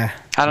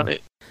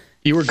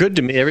 You were good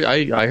to me.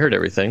 I heard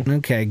everything.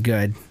 Okay,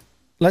 good.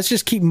 Let's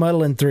just keep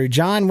muddling through.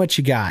 John, what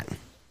you got?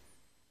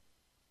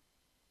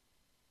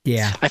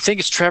 Yeah. I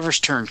think it's Trevor's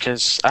turn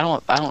because I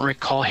don't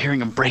recall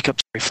hearing a breakup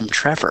story from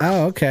Trevor.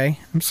 Oh, okay.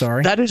 I'm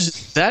sorry. That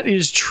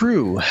is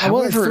true. However,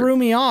 well, it threw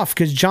me off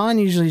because John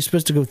usually is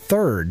supposed to go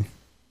third.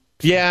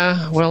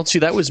 Yeah. Well, see,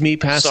 that was me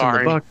passing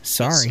the buck.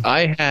 Sorry.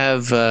 I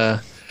have.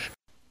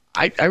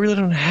 I really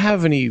don't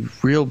have any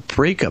real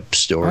breakup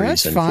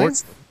stories. Oh,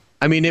 that's fine.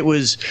 I mean, it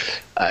was.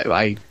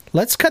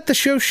 Let's cut the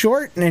show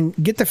short and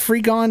get the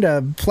freak on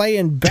to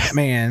playing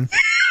Batman.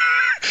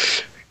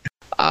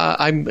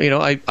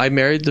 I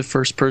married the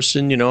first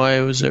person,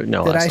 I was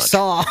no that I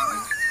saw.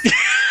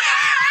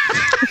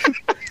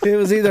 It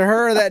was either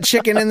her or that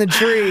chicken in the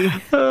tree.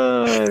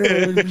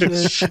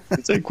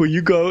 It's like, will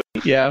you go?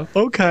 Yeah,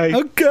 okay.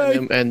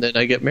 And then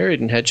I get married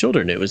and had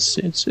children. That's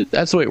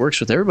the way it works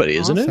with everybody,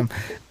 isn't it?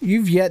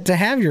 You've yet to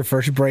have your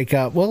first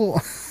breakup.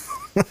 Well,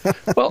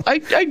 I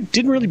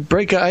didn't really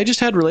break up. I just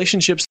had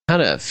relationships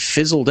kind of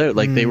fizzled out.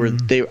 Like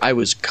I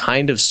was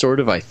kind of, sort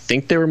of, I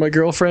think they were my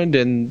girlfriend,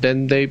 and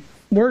then they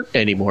weren't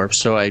anymore.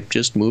 So I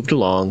just moved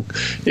along.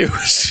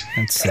 That's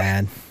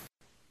sad.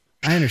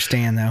 I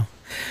understand though.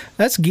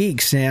 That's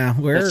geeks. Yeah,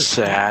 that's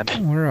sad.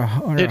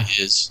 It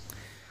is.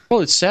 Well,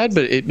 it's sad,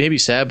 but it may be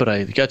sad, but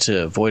I got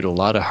to avoid a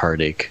lot of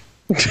heartache.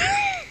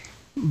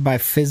 by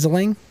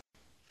fizzling?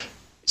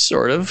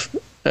 Sort of.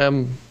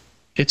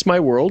 It's my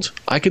world.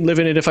 I can live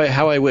in it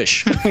how I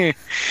wish.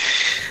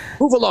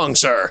 Move along,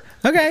 sir.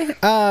 Okay,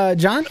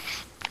 John?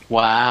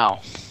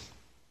 Wow.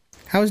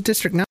 How was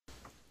District 9?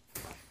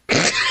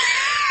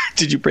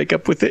 Did you break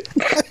up with it?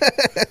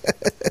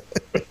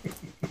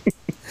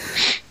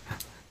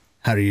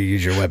 How do you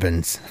use your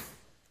weapons?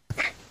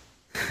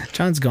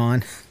 John's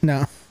gone.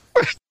 No.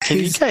 Can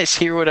you guys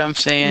hear what I'm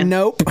saying?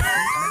 Nope.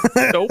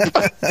 Nope.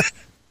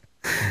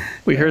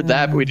 We heard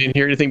that, but we didn't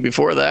hear anything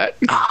before that.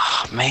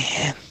 Oh,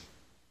 man.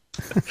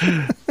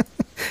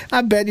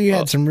 I bet you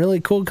had some really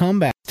cool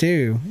comebacks,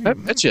 too. I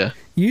bet you.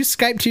 Use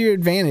Skype to your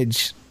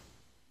advantage.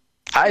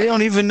 I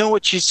don't even know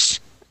what you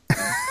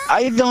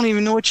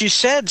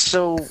said,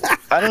 so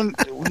I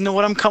don't know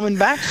what I'm coming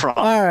back from.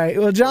 All right.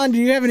 Well, John, do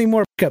you have any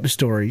more pickup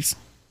stories?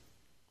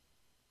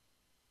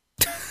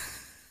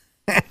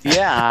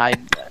 Yeah,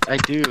 I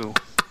do.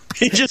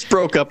 He just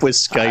broke up with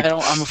Skype.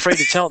 I'm afraid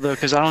to tell, though,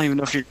 because I don't even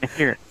know if you're going to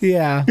hear it.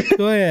 Yeah,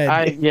 go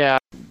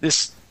ahead.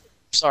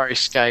 Sorry,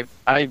 Skype.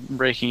 I'm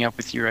breaking up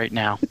with you right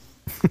now.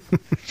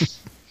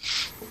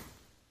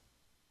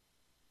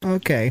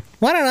 Okay.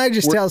 Why don't I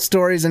just tell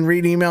stories and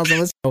read emails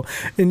and let's go.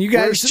 And you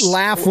guys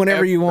laugh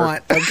whenever you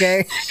want,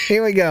 okay?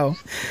 Here we go.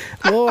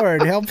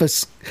 Lord, help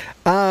us.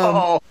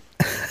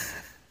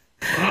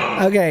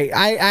 Okay,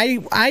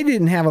 I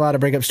didn't have a lot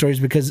of breakup stories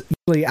because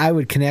usually I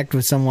would connect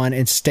with someone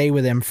and stay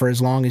with them for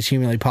as long as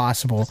humanly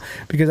possible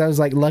because I was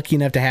like lucky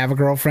enough to have a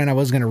girlfriend. I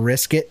wasn't going to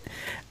risk it.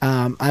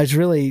 I was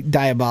really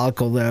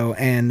diabolical though,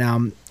 and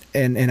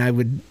I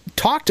would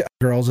talk to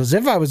girls as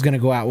if I was going to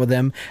go out with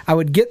them. I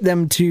would get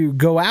them to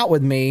go out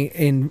with me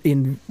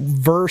in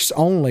verse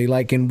only,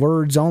 like in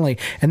words only,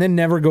 and then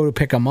never go to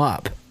pick them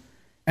up.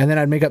 And then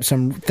I'd make up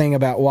some thing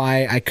about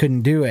why I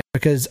couldn't do it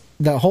because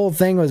the whole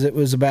thing was it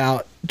was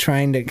about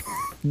trying to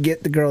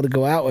get the girl to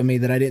go out with me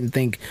that I didn't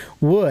think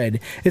would.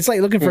 It's like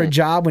looking for a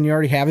job when you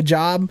already have a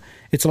job.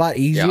 It's a lot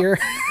easier.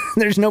 Yeah.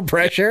 There's no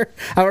pressure.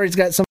 I already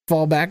got something to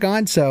fall back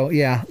on. So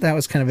yeah, that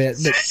was kind of it.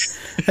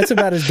 But that's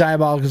about as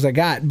diabolical as I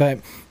got. But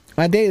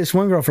I dated this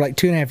one girl for like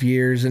 2.5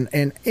 years and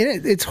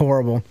it's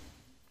horrible.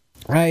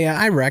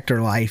 I wrecked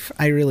her life.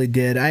 I really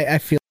did. I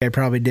feel like I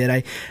probably did.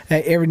 I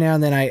every now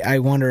and then I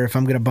wonder if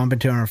I'm going to bump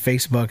into her on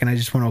Facebook, and I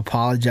just want to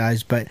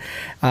apologize. But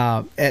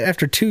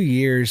after 2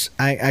 years,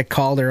 I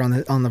called her on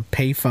the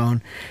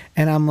payphone,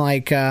 and I'm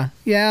like, "Yeah,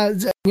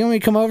 you want me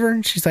to come over?"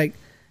 And she's like,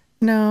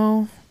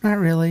 "No, not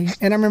really."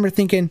 And I remember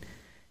thinking,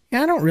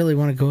 "Yeah, I don't really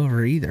want to go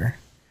over either."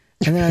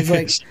 And then I was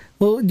like,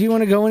 "Well, do you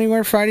want to go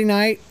anywhere Friday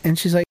night?" And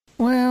she's like,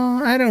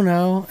 "Well, I don't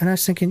know." And I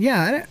was thinking,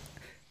 "Yeah, I don't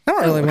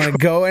really want to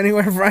go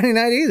anywhere Friday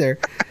night either."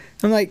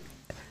 I'm like,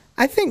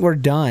 "I think we're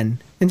done."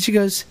 And she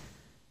goes,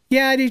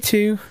 "Yeah, I do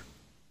too."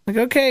 I'm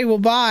like, "Okay, well,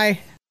 bye.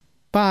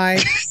 Bye."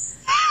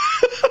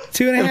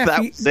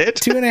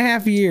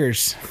 2.5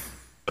 years.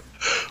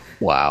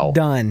 Wow.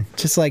 Done.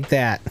 Just like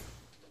that.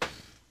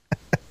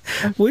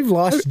 We've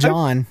lost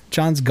John.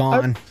 John's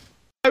gone.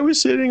 I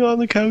was sitting on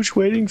the couch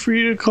waiting for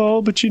you to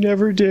call, but you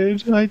never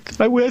did. I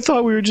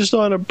thought we were just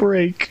on a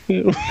break.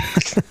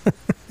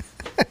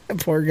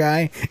 Poor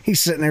guy. He's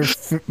sitting there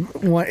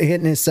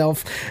hitting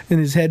himself in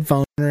his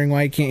headphones, wondering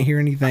why he can't hear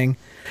anything.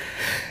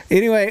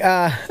 Anyway,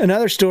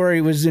 another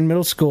story was in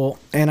middle school,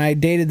 and I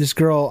dated this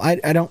girl.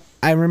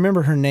 I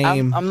remember her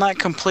name. I'm not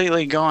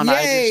completely gone.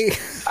 Yay!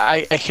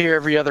 I hear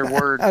every other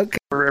word. Okay.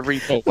 Or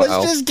every.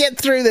 Let's just get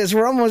through this.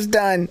 We're almost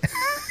done.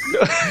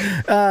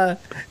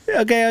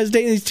 Okay, I was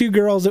dating these two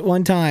girls at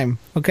one time.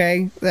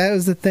 Okay, that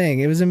was the thing.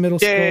 It was in middle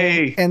school,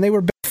 and they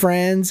were best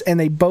friends, and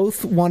they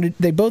both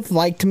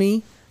liked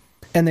me.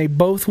 And they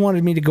both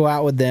wanted me to go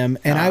out with them,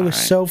 and I was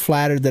so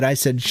flattered that I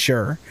said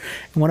sure.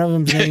 One of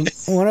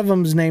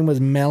them's name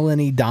was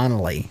Melanie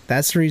Donnelly.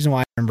 That's the reason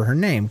why I remember her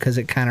name, because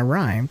it kind of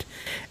rhymed.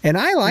 And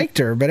I liked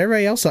her, but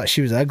everybody else thought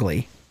she was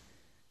ugly,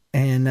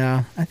 and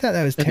I thought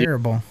that was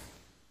terrible.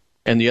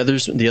 And the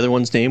other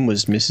one's name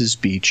was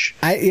Mrs. Beach.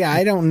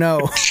 I don't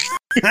know.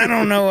 I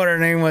don't know what her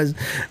name was,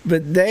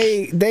 but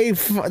they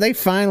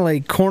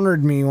finally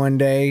cornered me one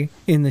day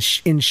in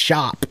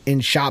shop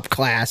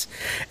class,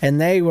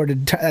 and they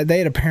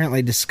had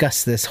apparently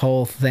discussed this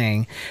whole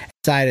thing,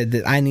 decided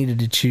that I needed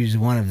to choose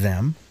one of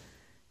them,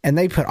 and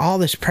they put all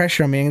this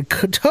pressure on me and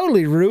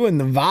totally ruined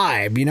the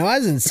vibe. You know, I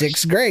was in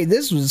 6th grade.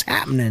 This was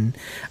happening.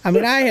 I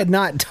mean, I had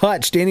not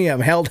touched any of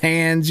them, held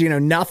hands,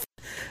 nothing.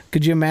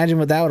 Could you imagine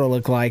what that would have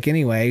looked like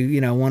anyway?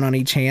 One on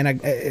each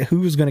hand. Who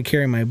was going to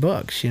carry my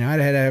books? I'd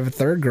had to have a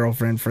third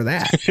girlfriend for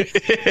that.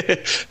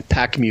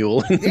 Pack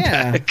mule.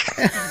 Yeah.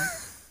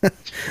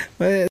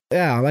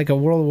 Yeah, like a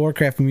World of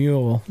Warcraft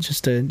mule,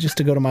 just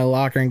to go to my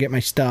locker and get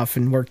my stuff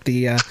and work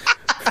the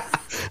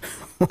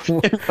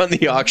run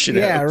the auction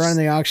house. Yeah, run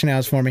the auction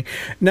house for me.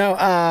 No,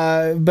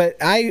 but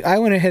I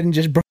went ahead and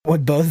just broke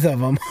with both of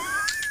them.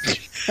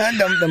 I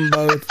dumped them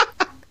both.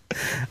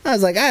 I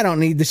was like, I don't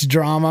need this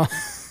drama.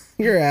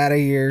 You're out of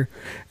here.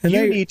 And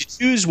you need to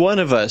choose one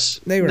of us.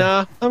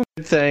 Nah, I'm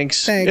good,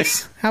 thanks.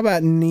 Thanks. How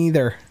about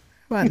neither?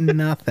 How about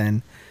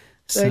nothing?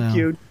 Thank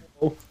you.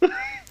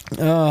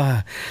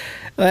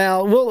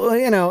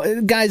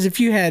 Well, guys, if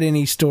you had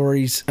any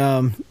stories,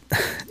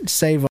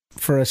 save them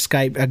for a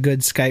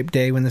good Skype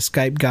day when the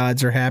Skype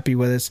gods are happy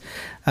with us.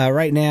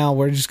 Right now,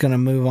 we're just going to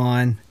move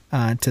on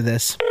to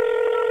this.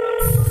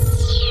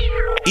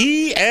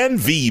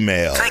 E&V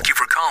mail. Thank you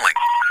for calling.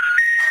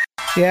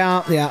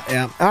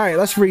 Yeah. All right,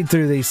 let's read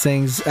through these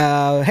things.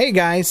 Hey,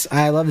 guys,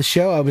 I love the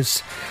show. I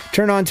was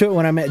turned on to it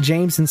when I met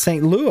James in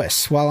St.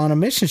 Louis while on a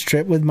missions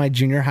trip with my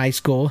junior high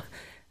school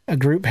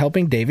group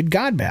helping David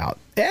Godbout.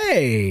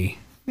 Hey.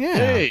 Yeah.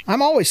 Hey.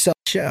 I'm always selling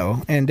the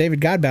show. And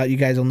David Godbout, you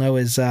guys will know,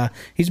 is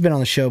he's been on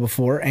the show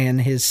before,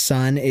 and his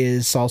son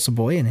is Salsa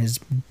Boy, and his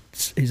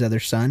other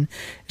son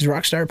is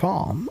Rockstar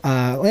Paul.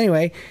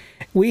 Anyway,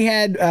 we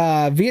had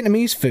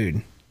Vietnamese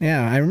food.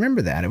 Yeah, I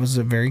remember that. It was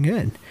very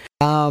good.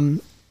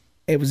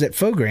 It was at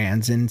Faux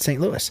Grands in St.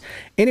 Louis.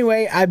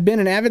 Anyway, I've been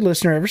an avid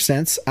listener ever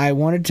since. I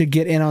wanted to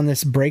get in on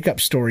this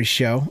breakup story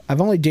show. I've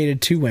only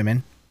dated 2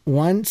 women.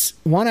 One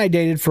I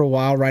dated for a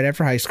while right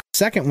after high school.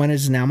 Second one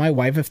is now my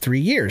wife of 3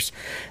 years.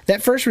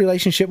 That first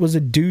relationship was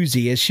a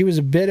doozy, as she was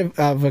a bit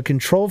of a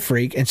control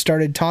freak and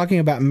started talking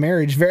about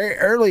marriage very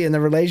early in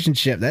the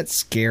relationship. That's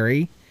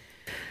scary.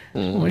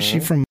 Mm-hmm. Was she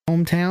from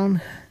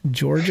hometown,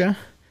 Georgia?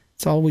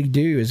 That's all we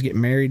do is get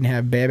married and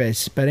have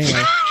babies. But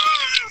anyway...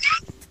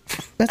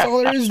 That's all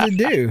there is to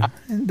do.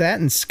 That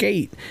and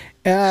skate.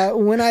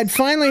 When I'd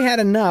finally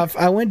had enough,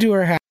 I went to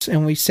her house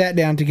and we sat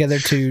down together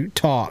to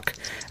talk.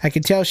 I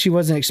could tell she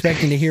wasn't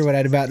expecting to hear what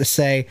I'd about to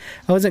say.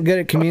 I wasn't good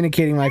at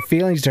communicating my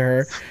feelings to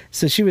her,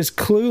 so she was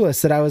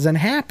clueless that I was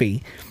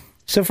unhappy.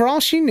 So for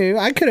all she knew,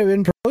 I could have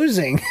been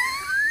proposing.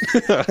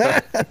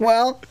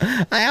 Well,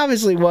 I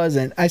obviously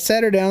wasn't. I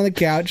sat her down on the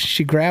couch.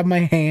 She grabbed my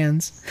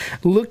hands,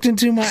 looked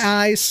into my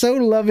eyes so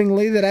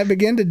lovingly that I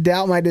began to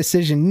doubt my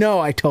decision.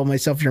 No, I told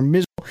myself, you're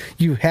miserable.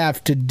 You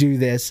have to do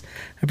this.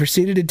 I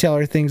proceeded to tell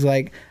her things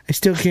like, I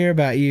still care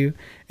about you,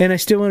 and I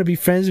still want to be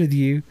friends with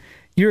you.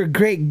 You're a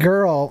great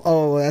girl.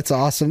 Oh, that's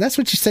awesome. That's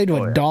what you say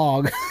to a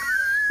dog.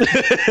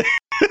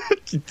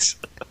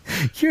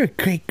 You're a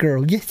great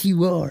girl. Yes,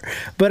 you are.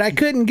 But I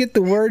couldn't get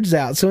the words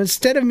out. So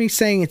instead of me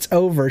saying it's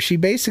over, she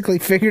basically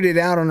figured it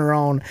out on her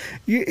own.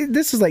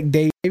 This is like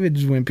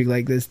David's wimpy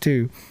like this,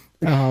 too.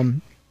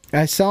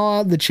 I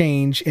saw the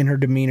change in her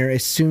demeanor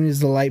as soon as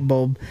the light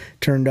bulb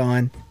turned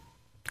on.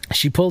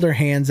 She pulled her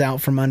hands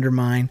out from under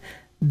mine.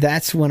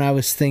 That's when I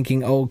was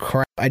thinking, oh,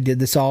 crap, I did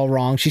this all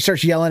wrong. She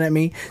starts yelling at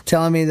me,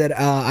 telling me that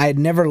I had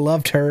never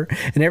loved her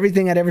and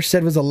everything I'd ever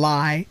said was a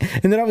lie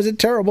and that I was a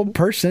terrible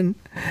person.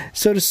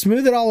 So to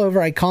smooth it all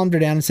over, I calmed her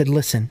down and said,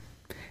 listen,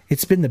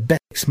 it's been the best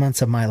 6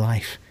 months of my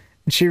life.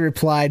 And she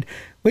replied,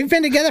 we've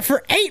been together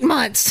for 8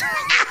 months.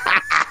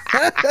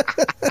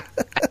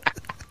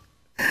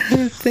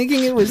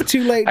 Thinking it was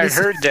too late. I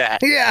heard that.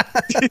 Yeah.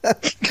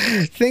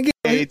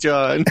 Hey,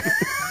 John.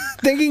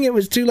 Thinking it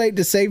was too late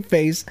to save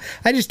face,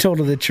 I just told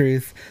her the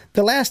truth.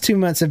 The last 2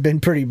 months have been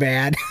pretty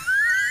bad.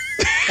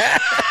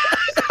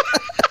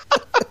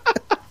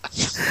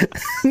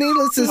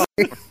 Needless to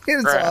say,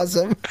 it's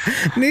awesome.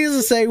 Needless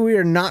to say, we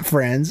are not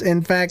friends.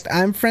 In fact,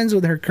 I'm friends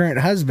with her current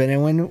husband,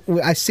 and when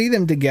I see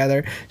them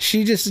together,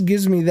 she just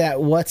gives me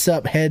that what's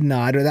up head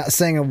nod without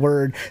saying a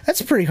word.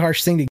 That's a pretty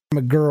harsh thing to give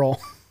a girl.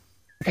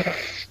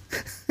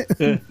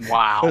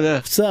 Wow.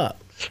 What's up?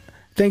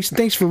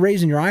 Thanks for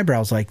raising your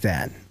eyebrows like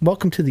that.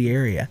 Welcome to the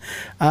area.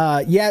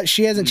 Yeah,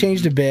 she hasn't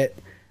changed a bit.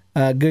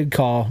 Good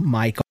call,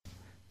 Michael.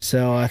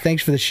 So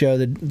thanks for the show.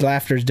 The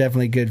laughter is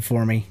definitely good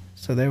for me.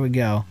 So there we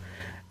go.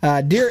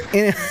 Dear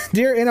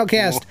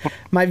InnoCast,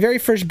 my very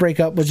first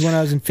breakup was when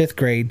I was in 5th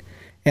grade,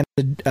 and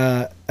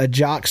a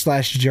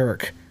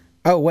jock/jerk.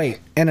 Oh wait,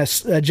 and a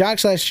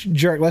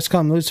jock/jerk. Let's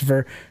call him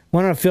Lucifer.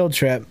 Went on a field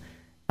trip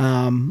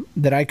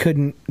that I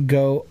couldn't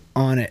go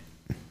on it.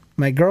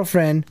 My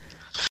girlfriend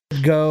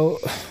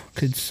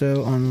could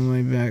so on the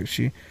way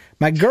back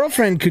my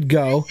girlfriend could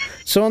go,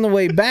 so on the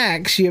way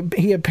back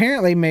he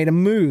apparently made a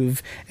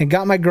move and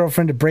got my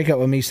girlfriend to break up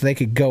with me so they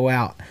could go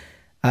out.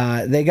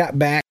 They got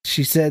back.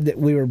 She said that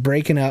we were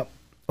breaking up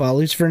while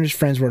Lucifer and his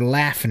friends were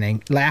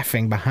laughing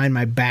behind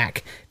my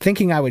back,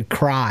 thinking I would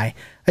cry.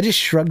 I just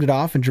shrugged it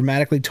off and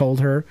dramatically told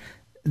her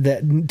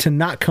that to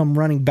not come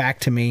running back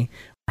to me.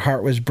 Her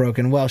heart was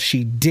broken. Well,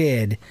 she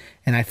did,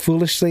 and I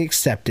foolishly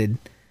accepted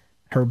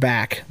her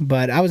back,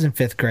 but I was in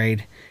 5th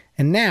grade,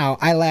 and now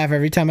I laugh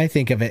every time I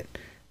think of it.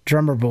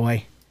 Drummer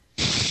boy.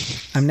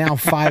 I'm now in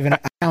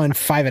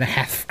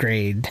 5.5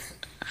 grade.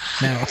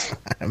 No,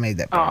 I made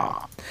that point.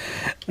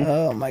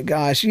 Oh my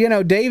gosh. You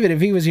know, David,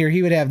 if he was here,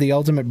 he would have the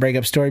ultimate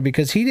breakup story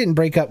because he didn't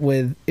break up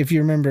with, if you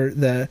remember,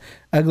 the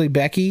ugly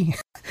Becky.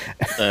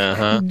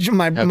 Uh-huh.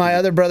 My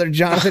other brother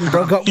Jonathan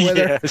broke up with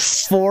her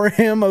for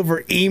him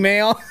over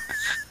email.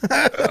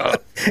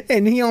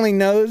 And he only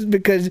knows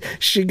because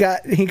he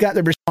got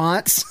the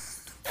response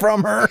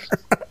from her.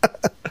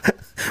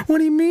 What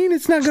do you mean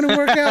it's not going to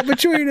work out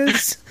between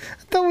us?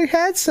 I thought we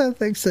had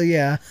something. So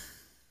yeah,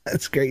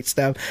 that's great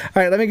stuff.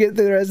 All right, let me get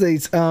through the rest of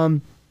these.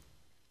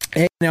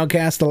 Hey,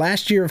 Nowcast, the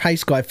last year of high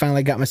school, I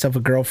finally got myself a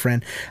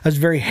girlfriend. I was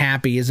very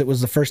happy as it was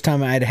the first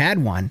time I'd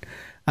had one.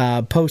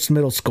 Post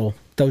middle school,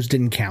 those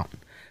didn't count.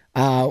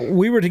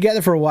 We were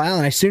together for a while,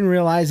 and I soon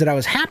realized that I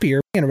was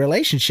happier in a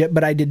relationship,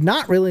 but I did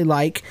not really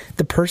like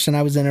the person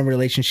I was in a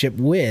relationship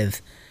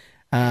with.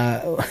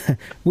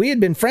 We had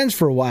been friends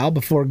for a while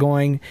before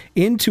going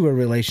into a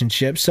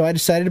relationship, so I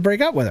decided to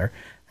break up with her.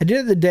 I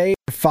did it the day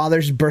of her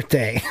father's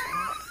birthday.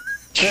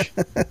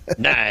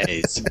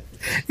 Nice.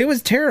 It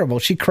was terrible.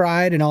 She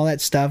cried and all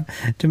that stuff.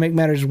 To make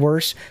matters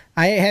worse,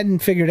 I hadn't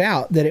figured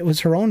out that it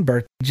was her own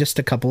birthday just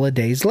a couple of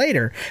days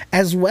later,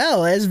 as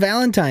well as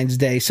Valentine's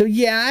Day. So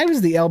yeah, I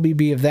was the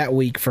LBB of that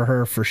week for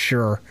her for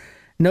sure.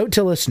 Note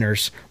to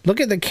listeners,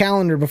 look at the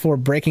calendar before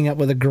breaking up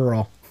with a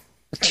girl.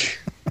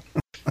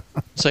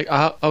 It's like,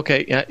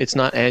 okay, yeah, it's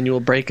not annual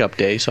breakup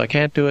day, so I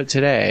can't do it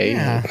today.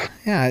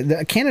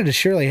 Yeah. Canada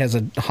surely has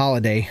a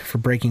holiday for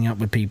breaking up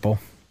with people.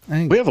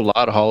 We have a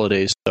lot of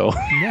holidays, so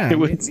yeah, it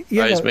wouldn't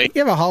surprise me.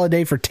 You have a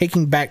holiday for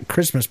taking back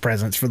Christmas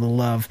presents for the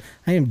love.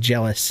 I am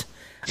jealous.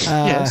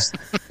 Yes.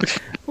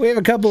 We have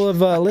a couple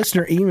of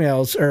listener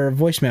emails or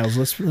voicemails.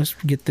 Let's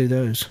get through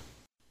those.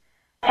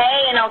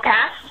 Hey,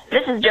 NLCast.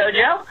 This is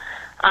JoJo,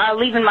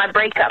 leaving my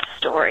breakup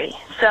story.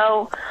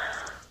 So,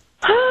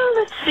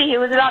 let's see. It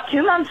was about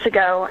 2 months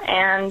ago,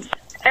 and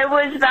it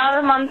was about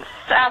a month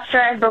after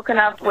I had broken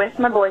up with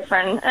my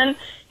boyfriend. And,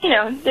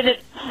 did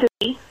it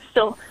silly,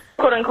 still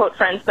quote-unquote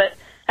friends, but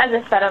as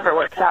if that ever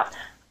works out.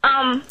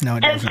 No,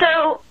 it doesn't. And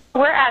so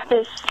we're at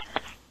this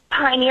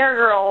Pioneer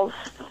Girls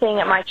thing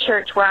at my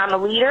church where I'm a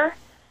leader,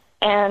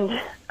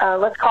 and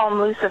let's call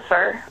him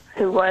Lucifer,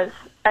 who was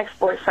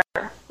ex-boyfriend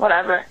or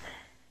whatever,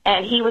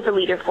 and he was a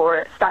leader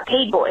for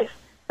Stockade Boys,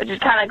 which is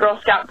kind of Girl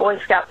Scout, Boy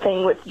Scout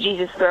thing with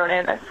Jesus thrown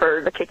in for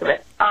the kick of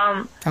it.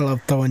 I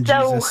love throwing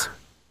Jesus.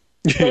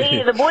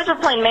 The boys were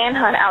playing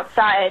Manhunt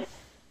outside,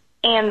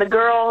 and the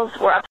girls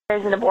were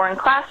upstairs in a boring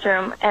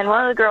classroom, and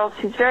one of the girls,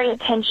 who's very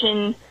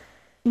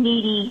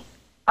attention-needy,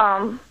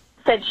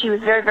 said she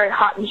was very, very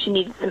hot and she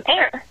needed some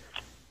air.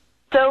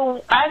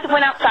 So I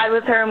went outside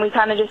with her, and we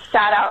kind of just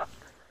sat out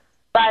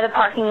by the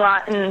parking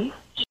lot, and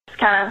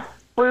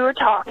we were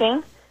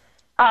talking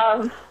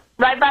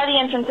right by the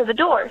entrance of the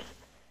doors.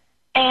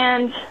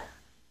 And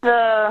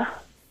the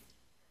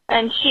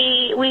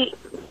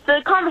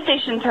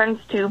conversation turns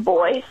to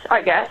boys,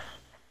 I guess,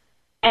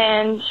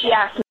 and she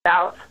asked me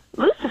about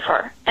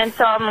Lucifer. And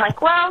so I'm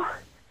like, well,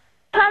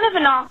 kind of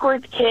an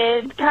awkward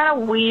kid,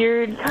 kind of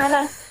weird, kind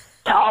of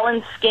tall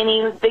and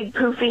skinny with big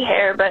poofy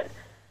hair, but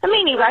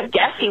I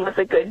guess he was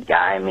a good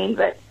guy.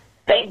 But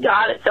thank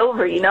God it's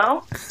over,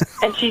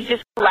 And she's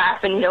just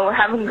laughing, we're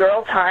having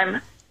girl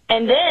time.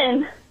 And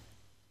then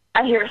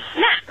I hear a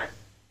snap,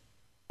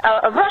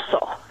 a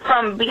rustle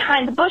from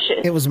behind the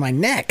bushes. It was my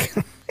neck.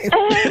 And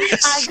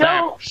I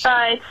go, it's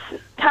kind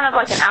of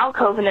like an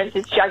alcove, and there's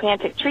this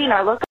gigantic tree, and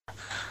I look up,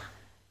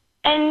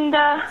 and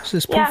it's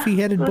this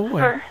poofy-headed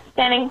boy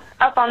standing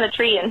up on the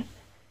tree, and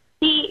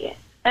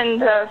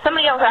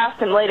somebody else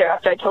asked him later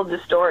after I told the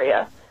story.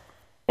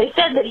 They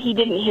said that he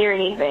didn't hear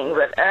anything,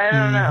 but I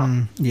don't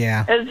know.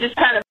 Yeah, it was just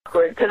kind of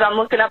awkward because I'm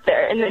looking up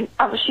there, and then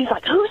she's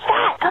like, "Who's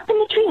that up in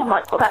the tree?" I'm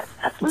like, "Well,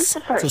 that's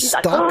Lucifer." It's a she's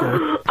stalker.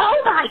 Like,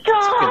 "Oh my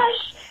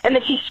gosh!" And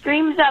then she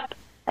screams up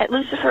at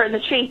Lucifer in the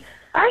tree,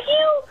 did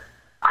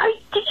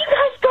you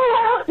guys go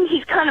out? And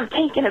he's kind of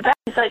taken aback.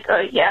 He's like,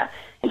 yeah.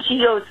 And she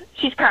goes,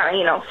 she's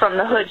kind of, from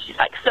the hood. She's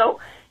like,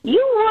 so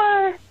you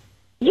were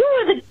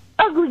the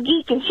ugly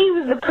geek, and she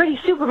was the pretty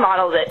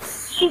supermodel that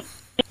she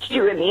ditched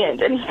you in the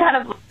end. And he kind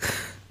of...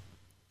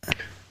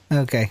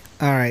 Okay.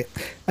 All right.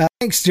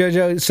 Thanks,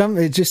 JoJo.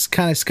 It just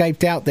kind of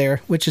Skyped out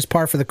there, which is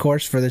par for the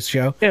course for this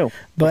show. Yeah,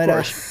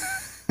 but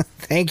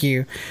thank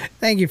you.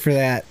 Thank you for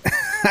that.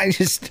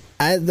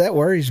 That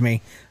worries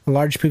me. A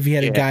large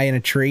poofy-headed guy in a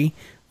tree.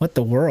 What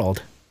the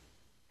world?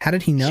 How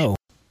did he know?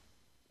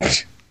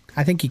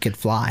 I think he could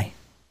fly.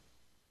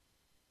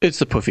 It's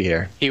the poofy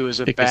hair. He was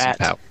a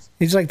bat.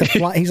 He's like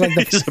He's a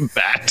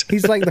bat.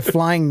 He's like the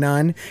flying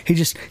nun. He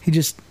just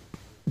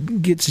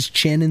gets his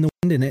chin in the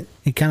wind, and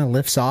it kind of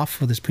lifts off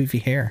with his poofy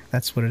hair.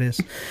 That's what it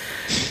is.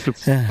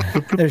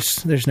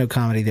 There's no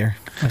comedy there.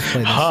 Let's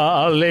play this.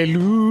 Hallelujah.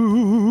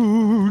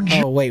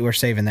 Oh wait, we're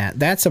saving that.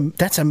 That's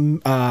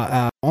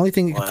only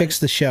thing that can fix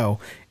the show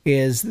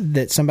is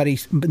that somebody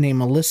named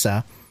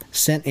Melissa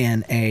sent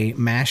in a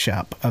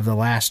mashup of the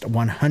last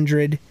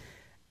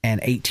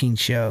 118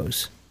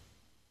 shows.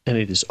 And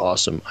it is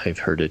awesome. I've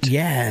heard it.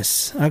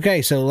 Yes.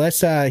 Okay, so let's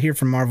hear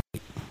from Marvel.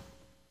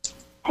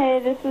 Hey,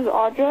 this is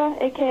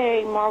Audra,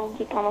 a.k.a. Marvel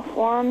Geek on the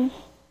Forums.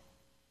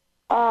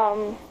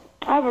 I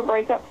have a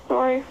breakup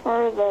story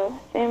for the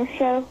same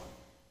show.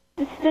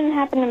 This didn't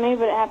happen to me,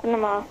 but it happened to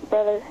my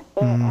brother.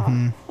 But,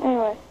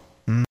 anyway.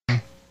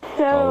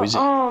 So,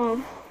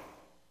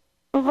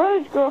 my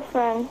brother's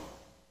girlfriend,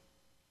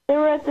 they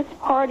were at this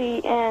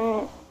party,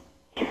 and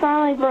he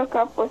finally broke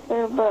up with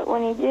her, but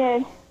when he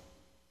did,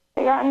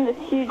 they got in this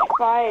huge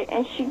fight,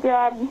 and she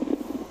grabbed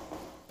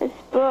this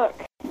book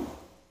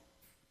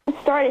and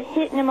started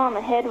hitting him on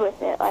the head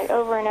with it, like,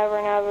 over and over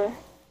and over.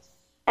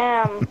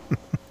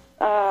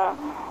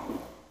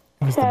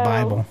 It was the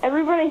Bible.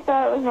 Everybody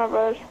thought it was my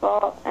brother's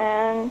fault,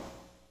 and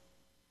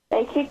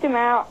they kicked him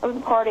out of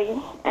the party,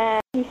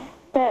 and he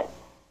set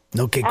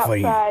No cake for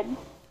you.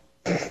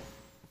 Outside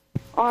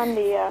on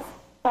the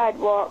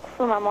sidewalk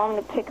for my mom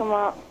to pick him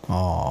up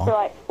Aww. for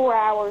like 4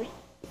 hours.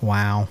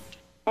 Wow.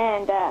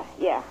 And,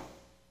 yeah.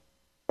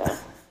 So,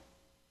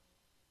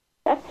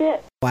 that's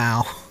it.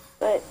 Wow.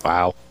 But,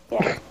 wow.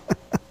 Yeah.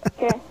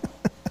 Okay.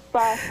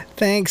 Bye.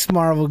 Thanks,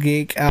 Marvel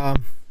Geek.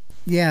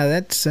 Yeah,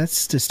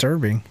 that's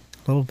disturbing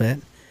a little bit.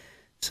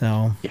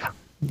 So,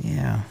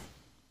 yeah.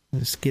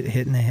 Just get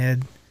hit in the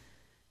head.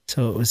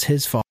 So it was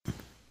his fault.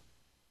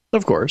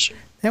 Of course.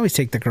 They always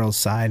take the girl's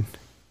side.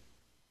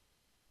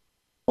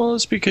 Well,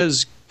 it's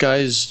because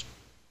guys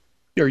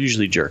are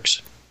usually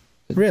jerks.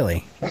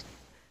 Really?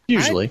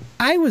 Usually.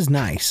 I was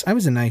nice. I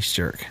was a nice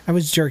jerk. I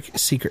was a jerk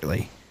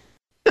secretly.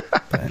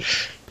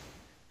 But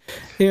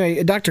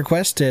anyway, Dr.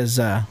 Quest has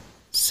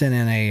sent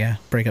in a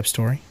breakup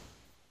story.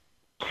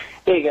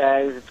 Hey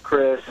guys, it's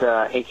Chris,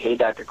 aka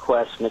Dr.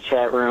 Quest in the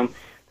chat room.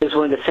 Just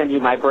wanted to send you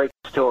my breakup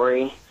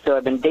story. So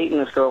I've been dating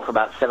this girl for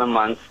about 7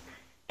 months,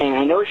 and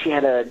I know she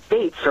had a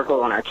date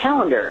circled on our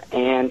calendar,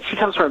 and she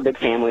comes from a big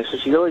family, so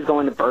she's always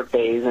going to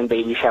birthdays and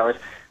baby showers.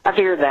 I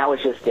figured that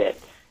was just it,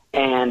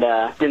 and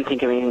didn't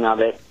think of anything of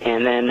it.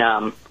 And then,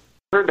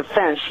 for her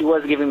defense, she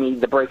was giving me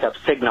the breakup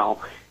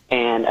signal,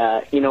 and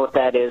you know what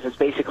that is? It's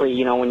basically,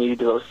 you know, when you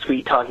do those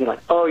sweet talking,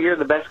 like, oh, you're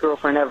the best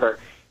girlfriend ever,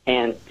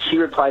 and she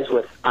replies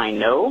with, I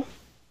know?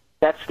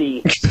 That's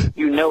the,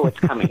 you know it's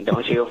coming,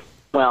 don't you?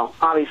 Well,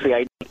 obviously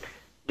I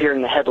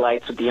during the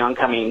headlights with the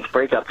oncoming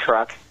breakup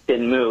truck,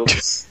 didn't move.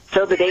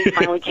 So the date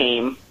finally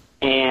came,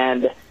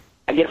 and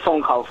I get a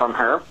phone call from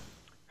her.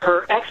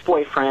 Her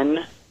ex-boyfriend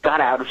got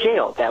out of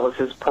jail. That was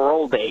his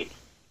parole date.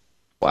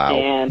 Wow.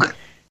 And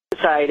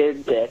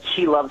decided that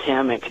she loved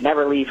him and could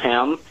never leave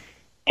him,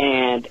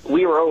 and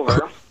we were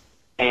over.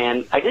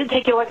 And I didn't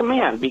take it like a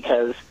man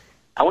because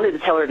I wanted to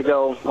tell her to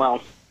go,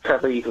 well,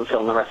 Trevor, you can fill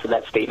in the rest of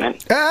that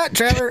statement.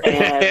 Trevor!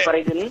 But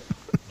I didn't.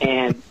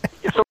 And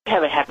so we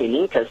have a happy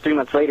ending because 3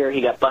 months later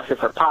he got busted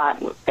for pot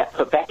and got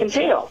put back in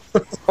jail.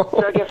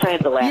 So I guess I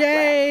had the last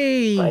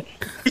Yay! laugh,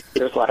 but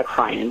there's a lot of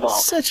crying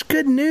involved. Such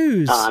good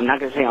news. I'm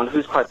not going to say on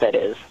whose part that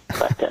is.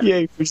 But,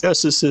 Yay,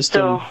 justice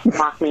system. So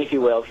mock me if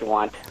you will, if you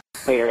want.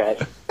 Later,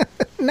 guys.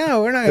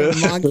 No, we're not going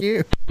to mock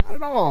you. Not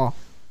at all.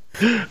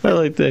 I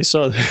like that. I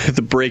saw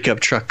the breakup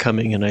truck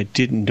coming and I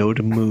didn't know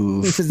to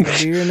move. This is the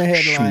deer in the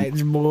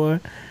headlights, boy.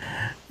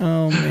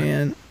 Oh,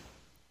 man.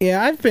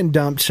 Yeah, I've been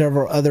dumped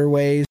several other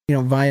ways, you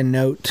know, via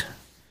note.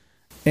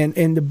 And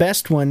the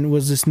best one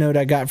was this note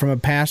I got from a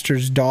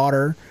pastor's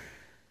daughter.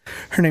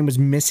 Her name was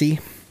Missy.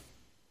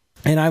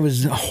 And I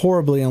was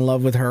horribly in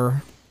love with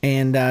her.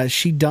 And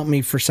she dumped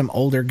me for some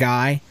older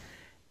guy.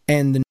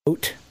 And the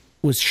note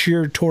was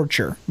sheer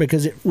torture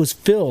because it was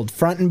filled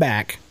front and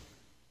back.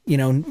 You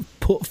know,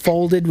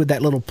 folded with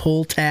that little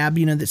pull tab,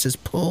 you know, that says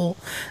pull.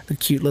 The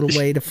cute little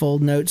way to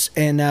fold notes.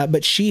 And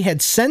but she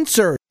had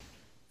censored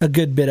a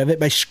good bit of it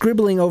by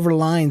scribbling over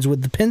lines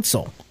with the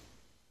pencil.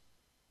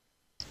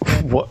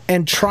 What?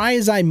 And try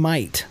as I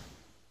might,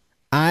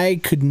 I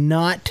could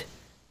not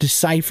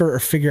decipher or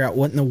figure out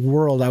what in the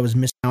world I was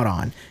missing out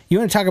on. You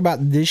want to talk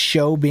about this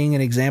show being an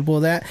example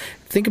of that?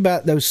 Think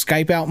about those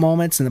Skype out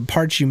moments and the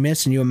parts you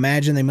miss, and you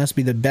imagine they must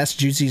be the best,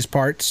 juiciest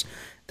parts.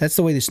 That's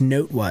the way this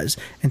note was.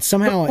 And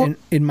somehow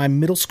in my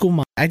middle school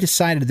mind, I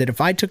decided that if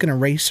I took an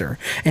eraser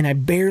and I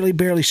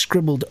barely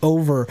scribbled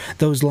over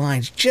those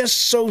lines just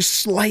so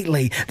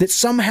slightly that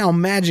somehow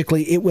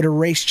magically it would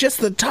erase just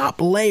the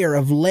top layer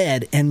of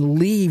lead and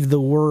leave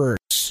the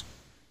words.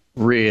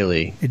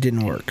 Really? It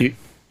didn't work.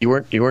 You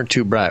weren't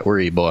too bright, were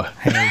you, boy?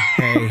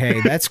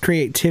 Hey, that's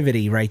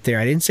creativity right there.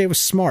 I didn't say it was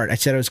smart. I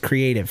said I was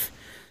creative.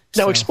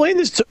 Now explain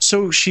this.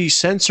 So she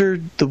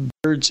censored the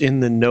words in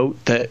the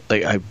note that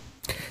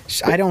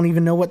I don't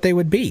even know what they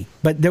would be,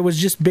 but there was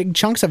just big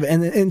chunks of it,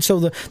 and so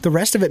the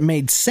rest of it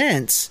made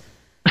sense.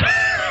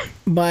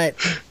 But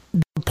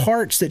the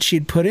parts that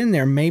she'd put in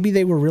there, maybe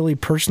they were really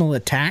personal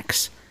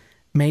attacks.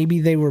 Maybe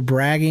they were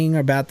bragging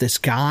about this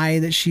guy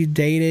that she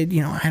dated.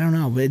 You know, I don't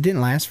know, but it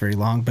didn't last very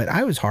long. But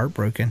I was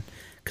heartbroken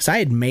because I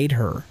had made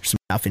her some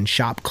stuff in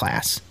shop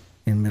class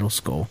in middle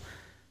school,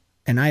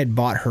 and I had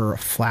bought her a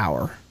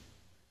flower,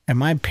 and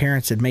my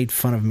parents had made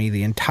fun of me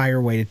the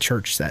entire way to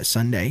church that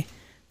Sunday.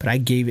 But I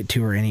gave it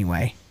to her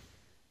anyway,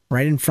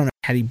 right in front of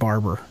Patty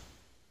Barber.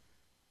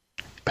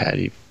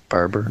 Patty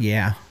Barber?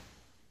 Yeah.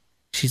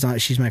 She's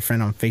my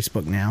friend on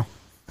Facebook now.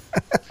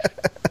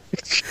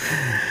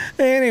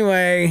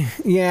 Anyway,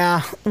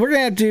 yeah. We're going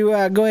to have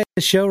to go ahead with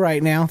the show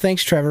right now.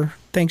 Thanks, Trevor.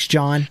 Thanks,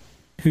 John,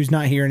 who's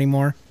not here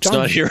anymore. John's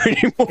not here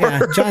anymore.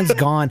 Yeah, John's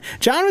gone.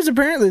 John was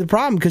apparently the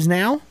problem because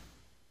now,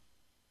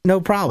 no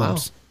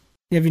problems.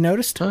 Wow. Have you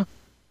noticed? Huh?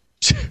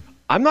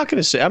 I'm not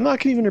going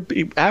to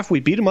even, after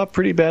we beat him up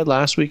pretty bad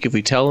last week, if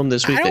we tell him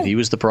this week that he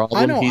was the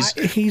problem,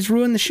 he's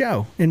ruined the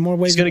show in more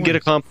ways. He's going to get a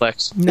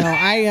complex. No,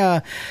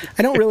 I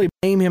don't really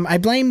blame him. I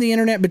blame the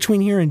internet between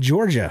here and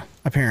Georgia,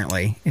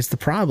 apparently, is the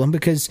problem,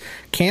 because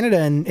Canada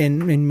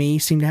and me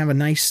seem to have a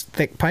nice,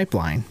 thick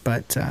pipeline.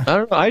 But I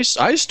don't know.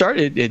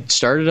 It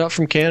started out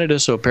from Canada,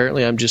 so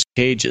apparently I'm just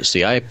contagious.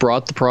 See, I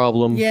brought the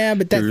problem. Yeah,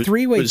 but that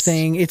three-way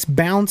thing, it's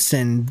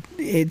bouncing.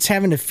 It's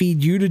having to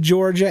feed you to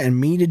Georgia and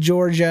me to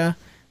Georgia.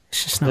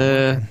 It's just not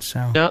working.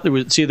 So. No, there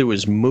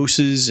was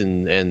mooses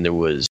and there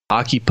was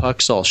hockey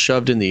pucks all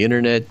shoved in the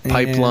internet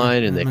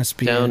pipeline, and they must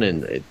be down, it.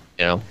 and it,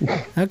 you know.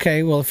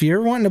 Okay, well, if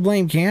you're wanting to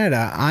blame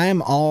Canada,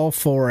 I'm all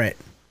for it.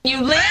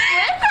 You lit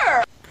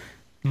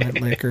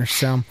Liquor.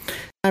 So,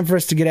 time for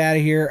us to get out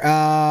of here.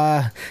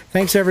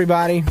 Thanks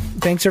everybody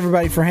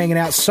for hanging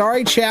out.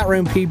 Sorry, chat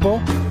room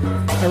people.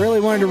 I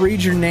really wanted to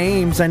read your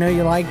names. I know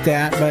you like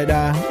that, but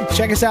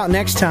check us out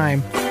next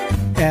time.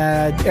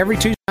 Every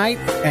Tuesday night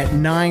at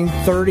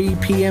 9:30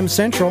 p.m.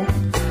 Central.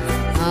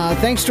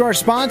 Thanks to our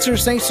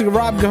sponsors. Thanks to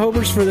Rob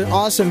Gehobers for the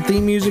awesome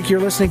theme music you're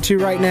listening to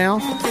right now.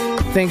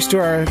 Thanks to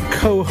our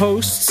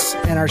co-hosts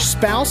and our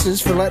spouses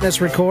for letting us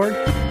record.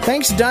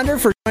 Thanks, Dunder,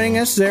 for joining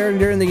us there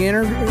during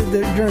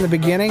the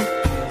beginning.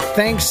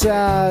 Thanks,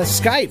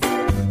 Skype,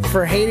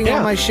 for hating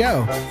on my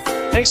show.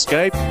 Thanks,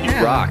 Skype. You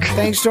rock.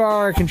 Thanks to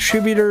our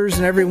contributors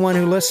and everyone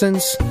who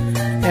listens.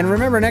 And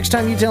remember, next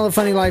time you tell a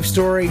funny life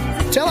story,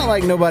 tell it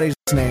like nobody's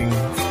listening.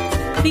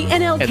 The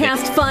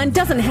NLCast fun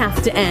doesn't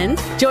have to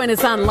end. Join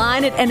us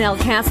online at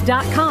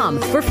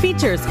nlcast.com for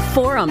features,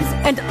 forums,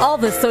 and all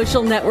the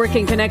social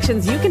networking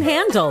connections you can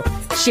handle.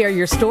 Share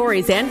your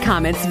stories and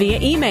comments via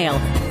email.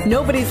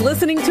 Nobody's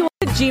listening to us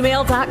at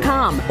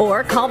gmail.com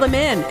or call them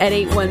in at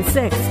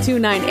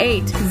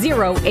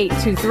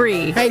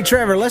 816-298-0823. Hey,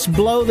 Trevor, let's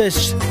blow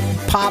this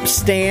pop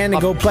stand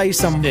and go play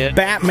some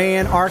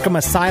Batman Arkham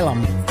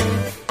Asylum.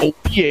 Oh,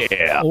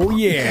 yeah. Oh,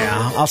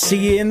 yeah. I'll see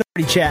you in the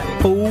party chat.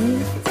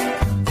 Boom.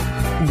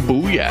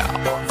 Booyah.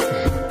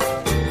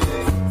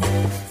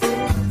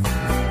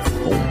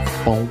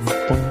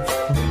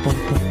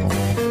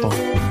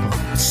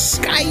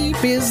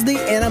 Skype is the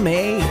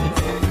enemy.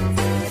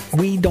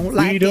 We don't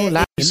like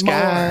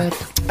Skype.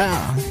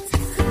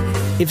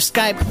 If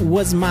Skype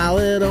was my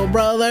little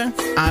brother,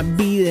 I'd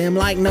beat him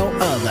like no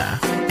other.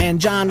 And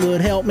John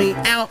would help me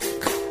out,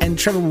 and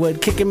Trevor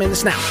would kick him in the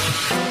snout.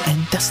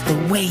 And that's the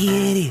way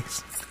it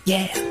is.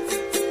 Yeah.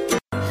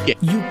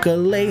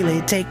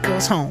 Ukulele, take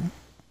us home.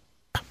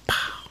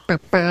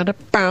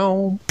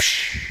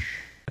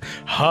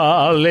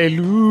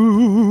 Hallelujah.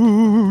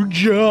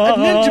 A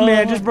ninja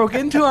man just broke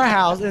into our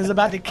house and is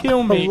about to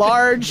kill me. A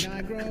large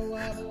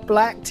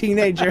black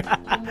teenager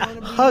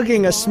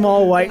hugging a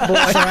small white boy.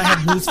 Sir, I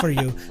have news for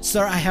you.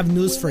 Sir, I have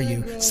news for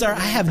you. Sir, I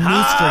have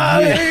news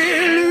for you.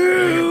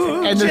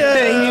 And the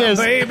thing is,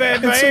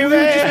 baby. So we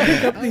just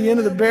pick up the end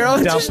of the barrel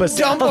and dump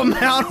them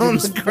out on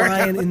the ground.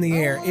 Flying in the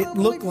air. It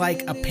looked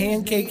like a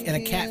pancake and a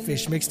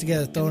catfish mixed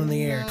together, thrown in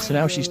the air. So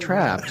now she's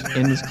trapped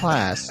in this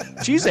class.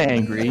 She's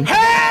angry. Hallelujah!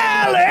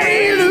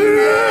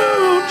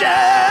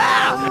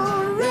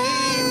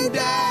 Rain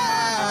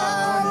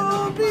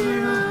down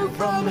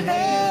from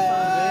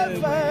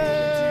heaven.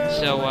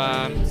 So,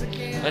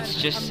 let's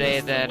just say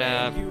that,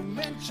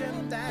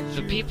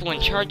 the people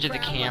in charge of the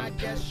camp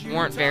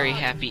weren't very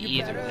happy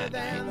either that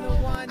night.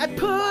 I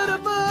put a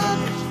book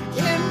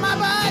in my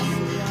butt.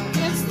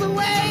 It's the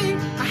way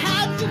I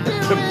had to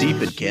do From it.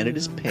 deep in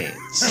Canada's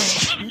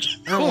pants.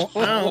 I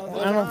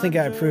don't think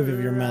I approve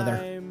of your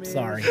mother.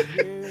 Sorry.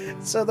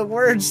 So the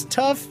word's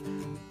tough,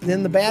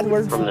 then the bad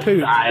word From for the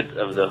poop. sides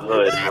of the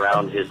hood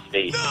around his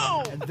face.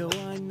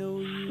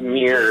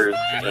 Smears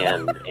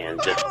and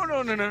just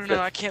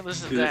No, I can't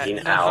listen to that.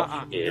 oozing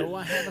out is,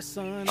 let's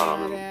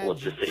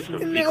just say some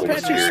And now fecal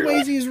Patrick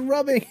material. Swayze's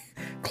rubbing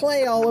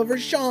clay all over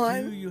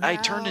Sean. I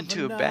turned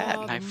into a bat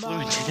and I flew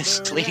into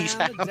this lady's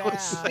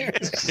house.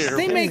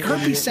 They make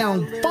herpes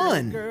sound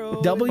fun.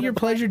 Double your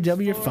pleasure,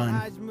 double your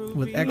fun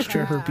with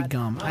extra herpes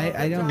gum.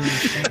 I don't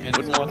understand.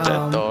 Wouldn't want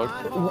that dog.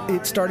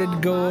 It started to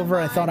go over.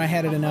 I thought I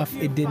had it enough.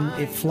 It didn't.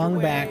 It flung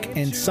back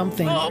and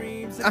something.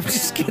 I'm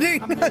just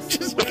kidding. I'm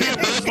just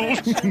kidding.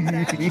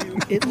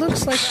 It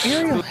looks like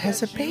Ariel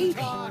has a baby.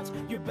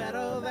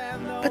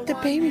 But the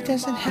baby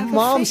doesn't have a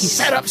Mom face.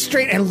 sat up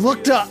straight and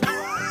looked up.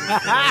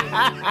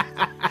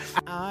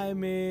 I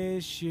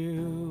miss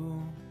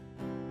you.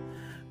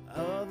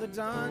 Oh, the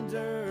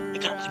Donder.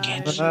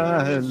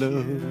 I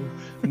love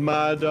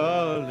my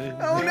darling.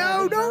 Oh,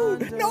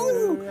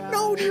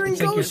 no, you're in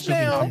ghost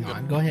now.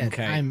 Go ahead.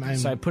 Okay.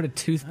 So I put a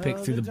toothpick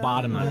through the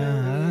bottom of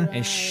it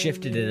and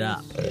shifted it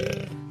up.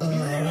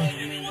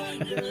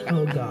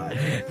 Oh, God.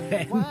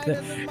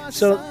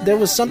 So there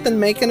was something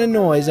making a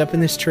noise up in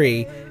this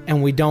tree,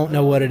 and we don't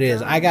know what it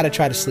is. I got to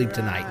try to sleep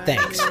tonight.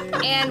 Thanks.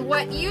 And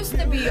what used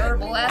to be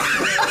herbal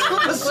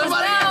essence was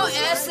now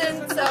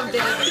essence of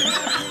David.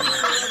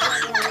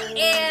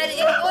 And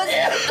it was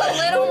a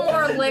little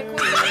more liquid.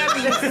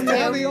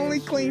 Now the only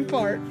clean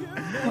part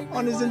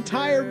on his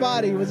entire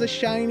body was a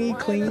shiny,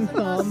 clean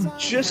thumb.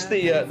 Just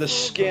the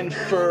skin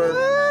fur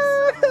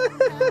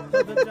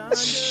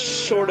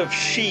sort of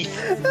sheath.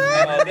 Put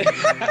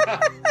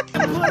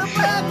a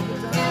buck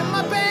in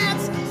my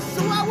pants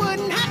so I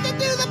wouldn't have to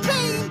do the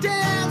pain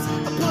dance. I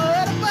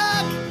put a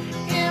buck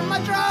in my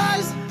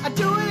drawers. I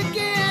do it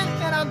again,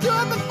 and I'll do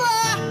it before. I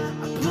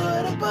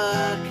put a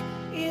buck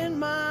in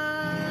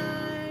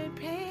my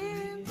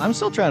pants. I'm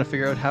still trying to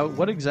figure out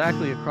what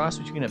exactly a cross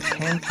between a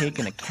pancake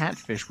and a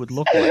catfish would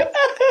look like.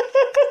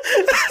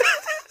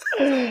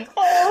 Why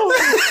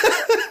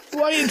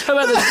didn't you talk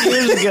about this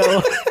years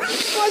ago?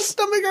 My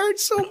stomach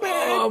hurts so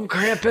bad. Oh, I'm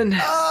cramping.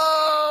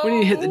 We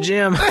need to hit the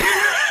gym.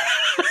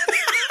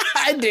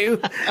 I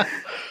do.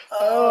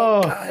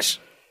 Oh, gosh.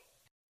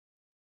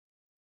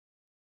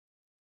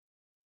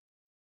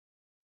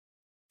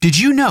 Did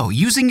you know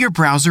using your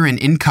browser in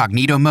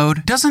incognito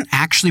mode doesn't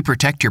actually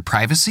protect your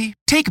privacy?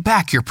 Take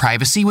back your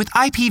privacy with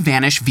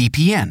IPVanish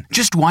VPN.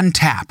 Just one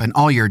tap and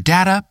all your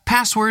data,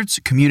 passwords,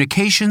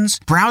 communications,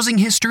 browsing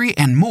history,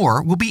 and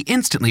more will be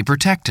instantly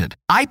protected.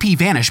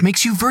 IPVanish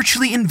makes you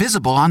virtually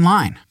invisible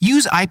online.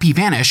 Use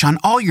IPVanish on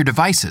all your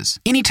devices,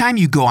 anytime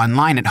you go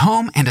online at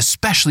home and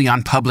especially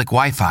on public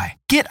Wi-Fi.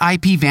 Get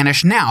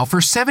IPVanish now for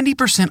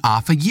 70%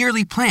 off a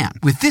yearly plan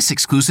with this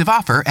exclusive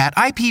offer at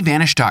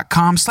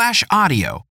IPVanish.com/audio.